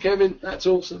 Thank you, Kevin. That's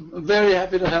awesome. I'm very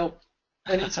happy to help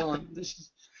anytime. This is,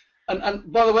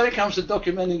 and by the way, when it comes to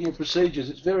documenting your procedures,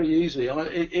 it's very easy.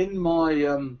 In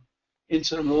my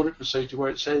internal audit procedure, where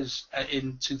it says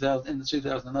in the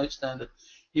 2008 standard,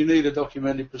 you need a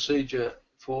documented procedure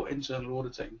for internal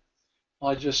auditing,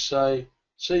 I just say,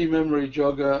 see memory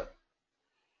jogger,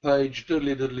 page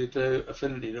doodly-doodly-do,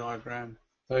 affinity diagram,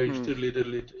 page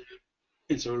doodly-doodly-do,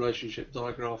 interrelationship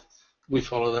diagram. We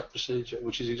follow that procedure,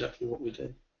 which is exactly what we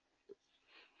do.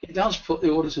 It does put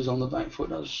the auditors on the back foot.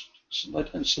 They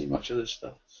don't see much of this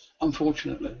stuff,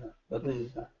 unfortunately. But there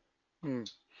you go.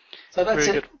 So that's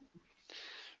Very it. good.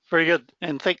 Very good.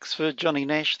 And thanks for Johnny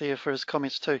Nash there for his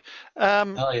comments too.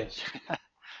 Oh, yes.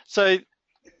 So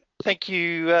thank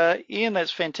you, Ian.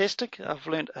 That's fantastic. I've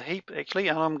learned a heap, actually,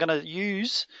 and I'm going to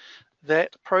use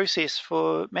that process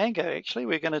for Mango, actually.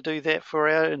 We're going to do that for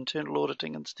our internal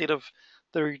auditing instead of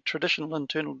the traditional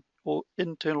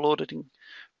internal auditing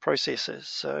processes.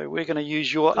 So we're going to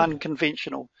use your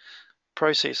unconventional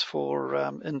process for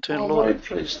internal audit.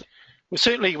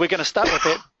 We're going to start with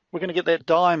that. We're going to get that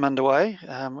DIME underway.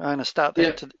 I'm going to start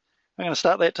that. I'm going to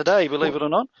start that today, believe it or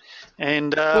not.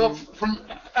 And well,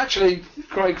 actually,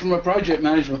 Craig, from a project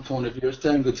management point of view, it's a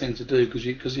damn good thing to do because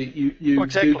you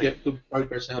exactly. do get good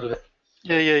progress out of it.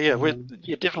 Yeah. We're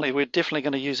definitely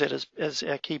going to use that as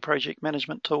our key project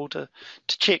management tool to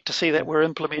check to see that we're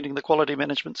implementing the quality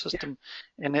management system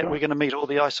and that we're going to meet all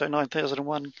the ISO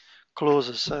 9001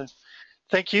 clauses. So,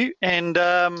 thank you. And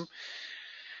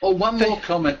one more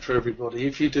comment for everybody.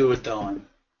 If you do a DIME,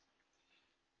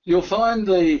 you'll find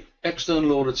the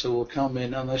external auditor will come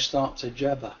in and they start to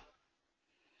jabber.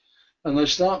 And they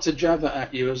start to jabber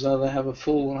at you as though they have a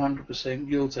full 100%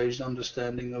 gilt-edged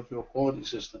understanding of your quality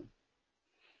system.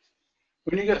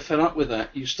 When you get fed up with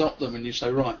that, you stop them and you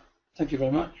say, right, thank you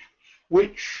very much.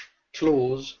 Which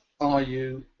clause are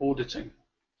you auditing?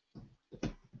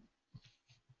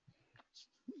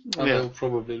 And they'll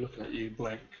probably look at you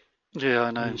blank. Yeah,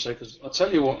 I know. And you say, because I'll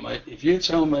tell you what, mate, if you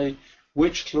tell me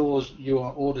which clause you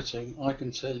are auditing, I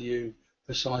can tell you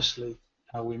precisely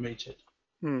how we meet it.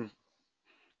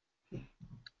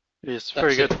 Yes,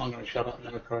 very good. I'm going to shut up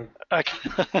now, Craig.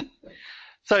 Okay.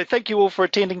 So thank you all for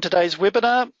attending today's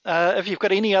webinar. If you've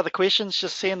got any other questions,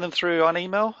 just send them through on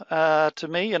email to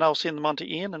me and I'll send them on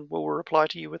to Ian and we'll reply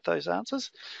to you with those answers.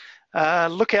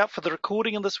 Look out for the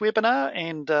recording of this webinar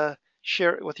and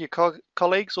share it with your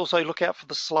colleagues. Also look out for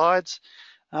the slides.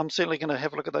 I'm certainly going to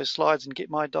have a look at those slides and get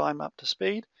my DIME up to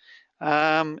speed.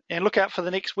 And look out for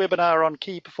the next webinar on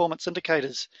key performance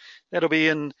indicators. That'll be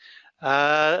in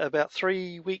about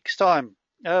 3 weeks' time.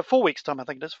 4 weeks' time, I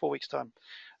think it is, 4 weeks' time.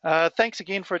 Thanks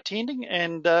again for attending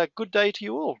and good day to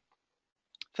you all.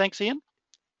 Thanks, Ian.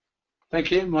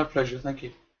 Thank you. My pleasure. Thank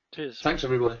you. Cheers. Thanks,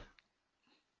 everybody.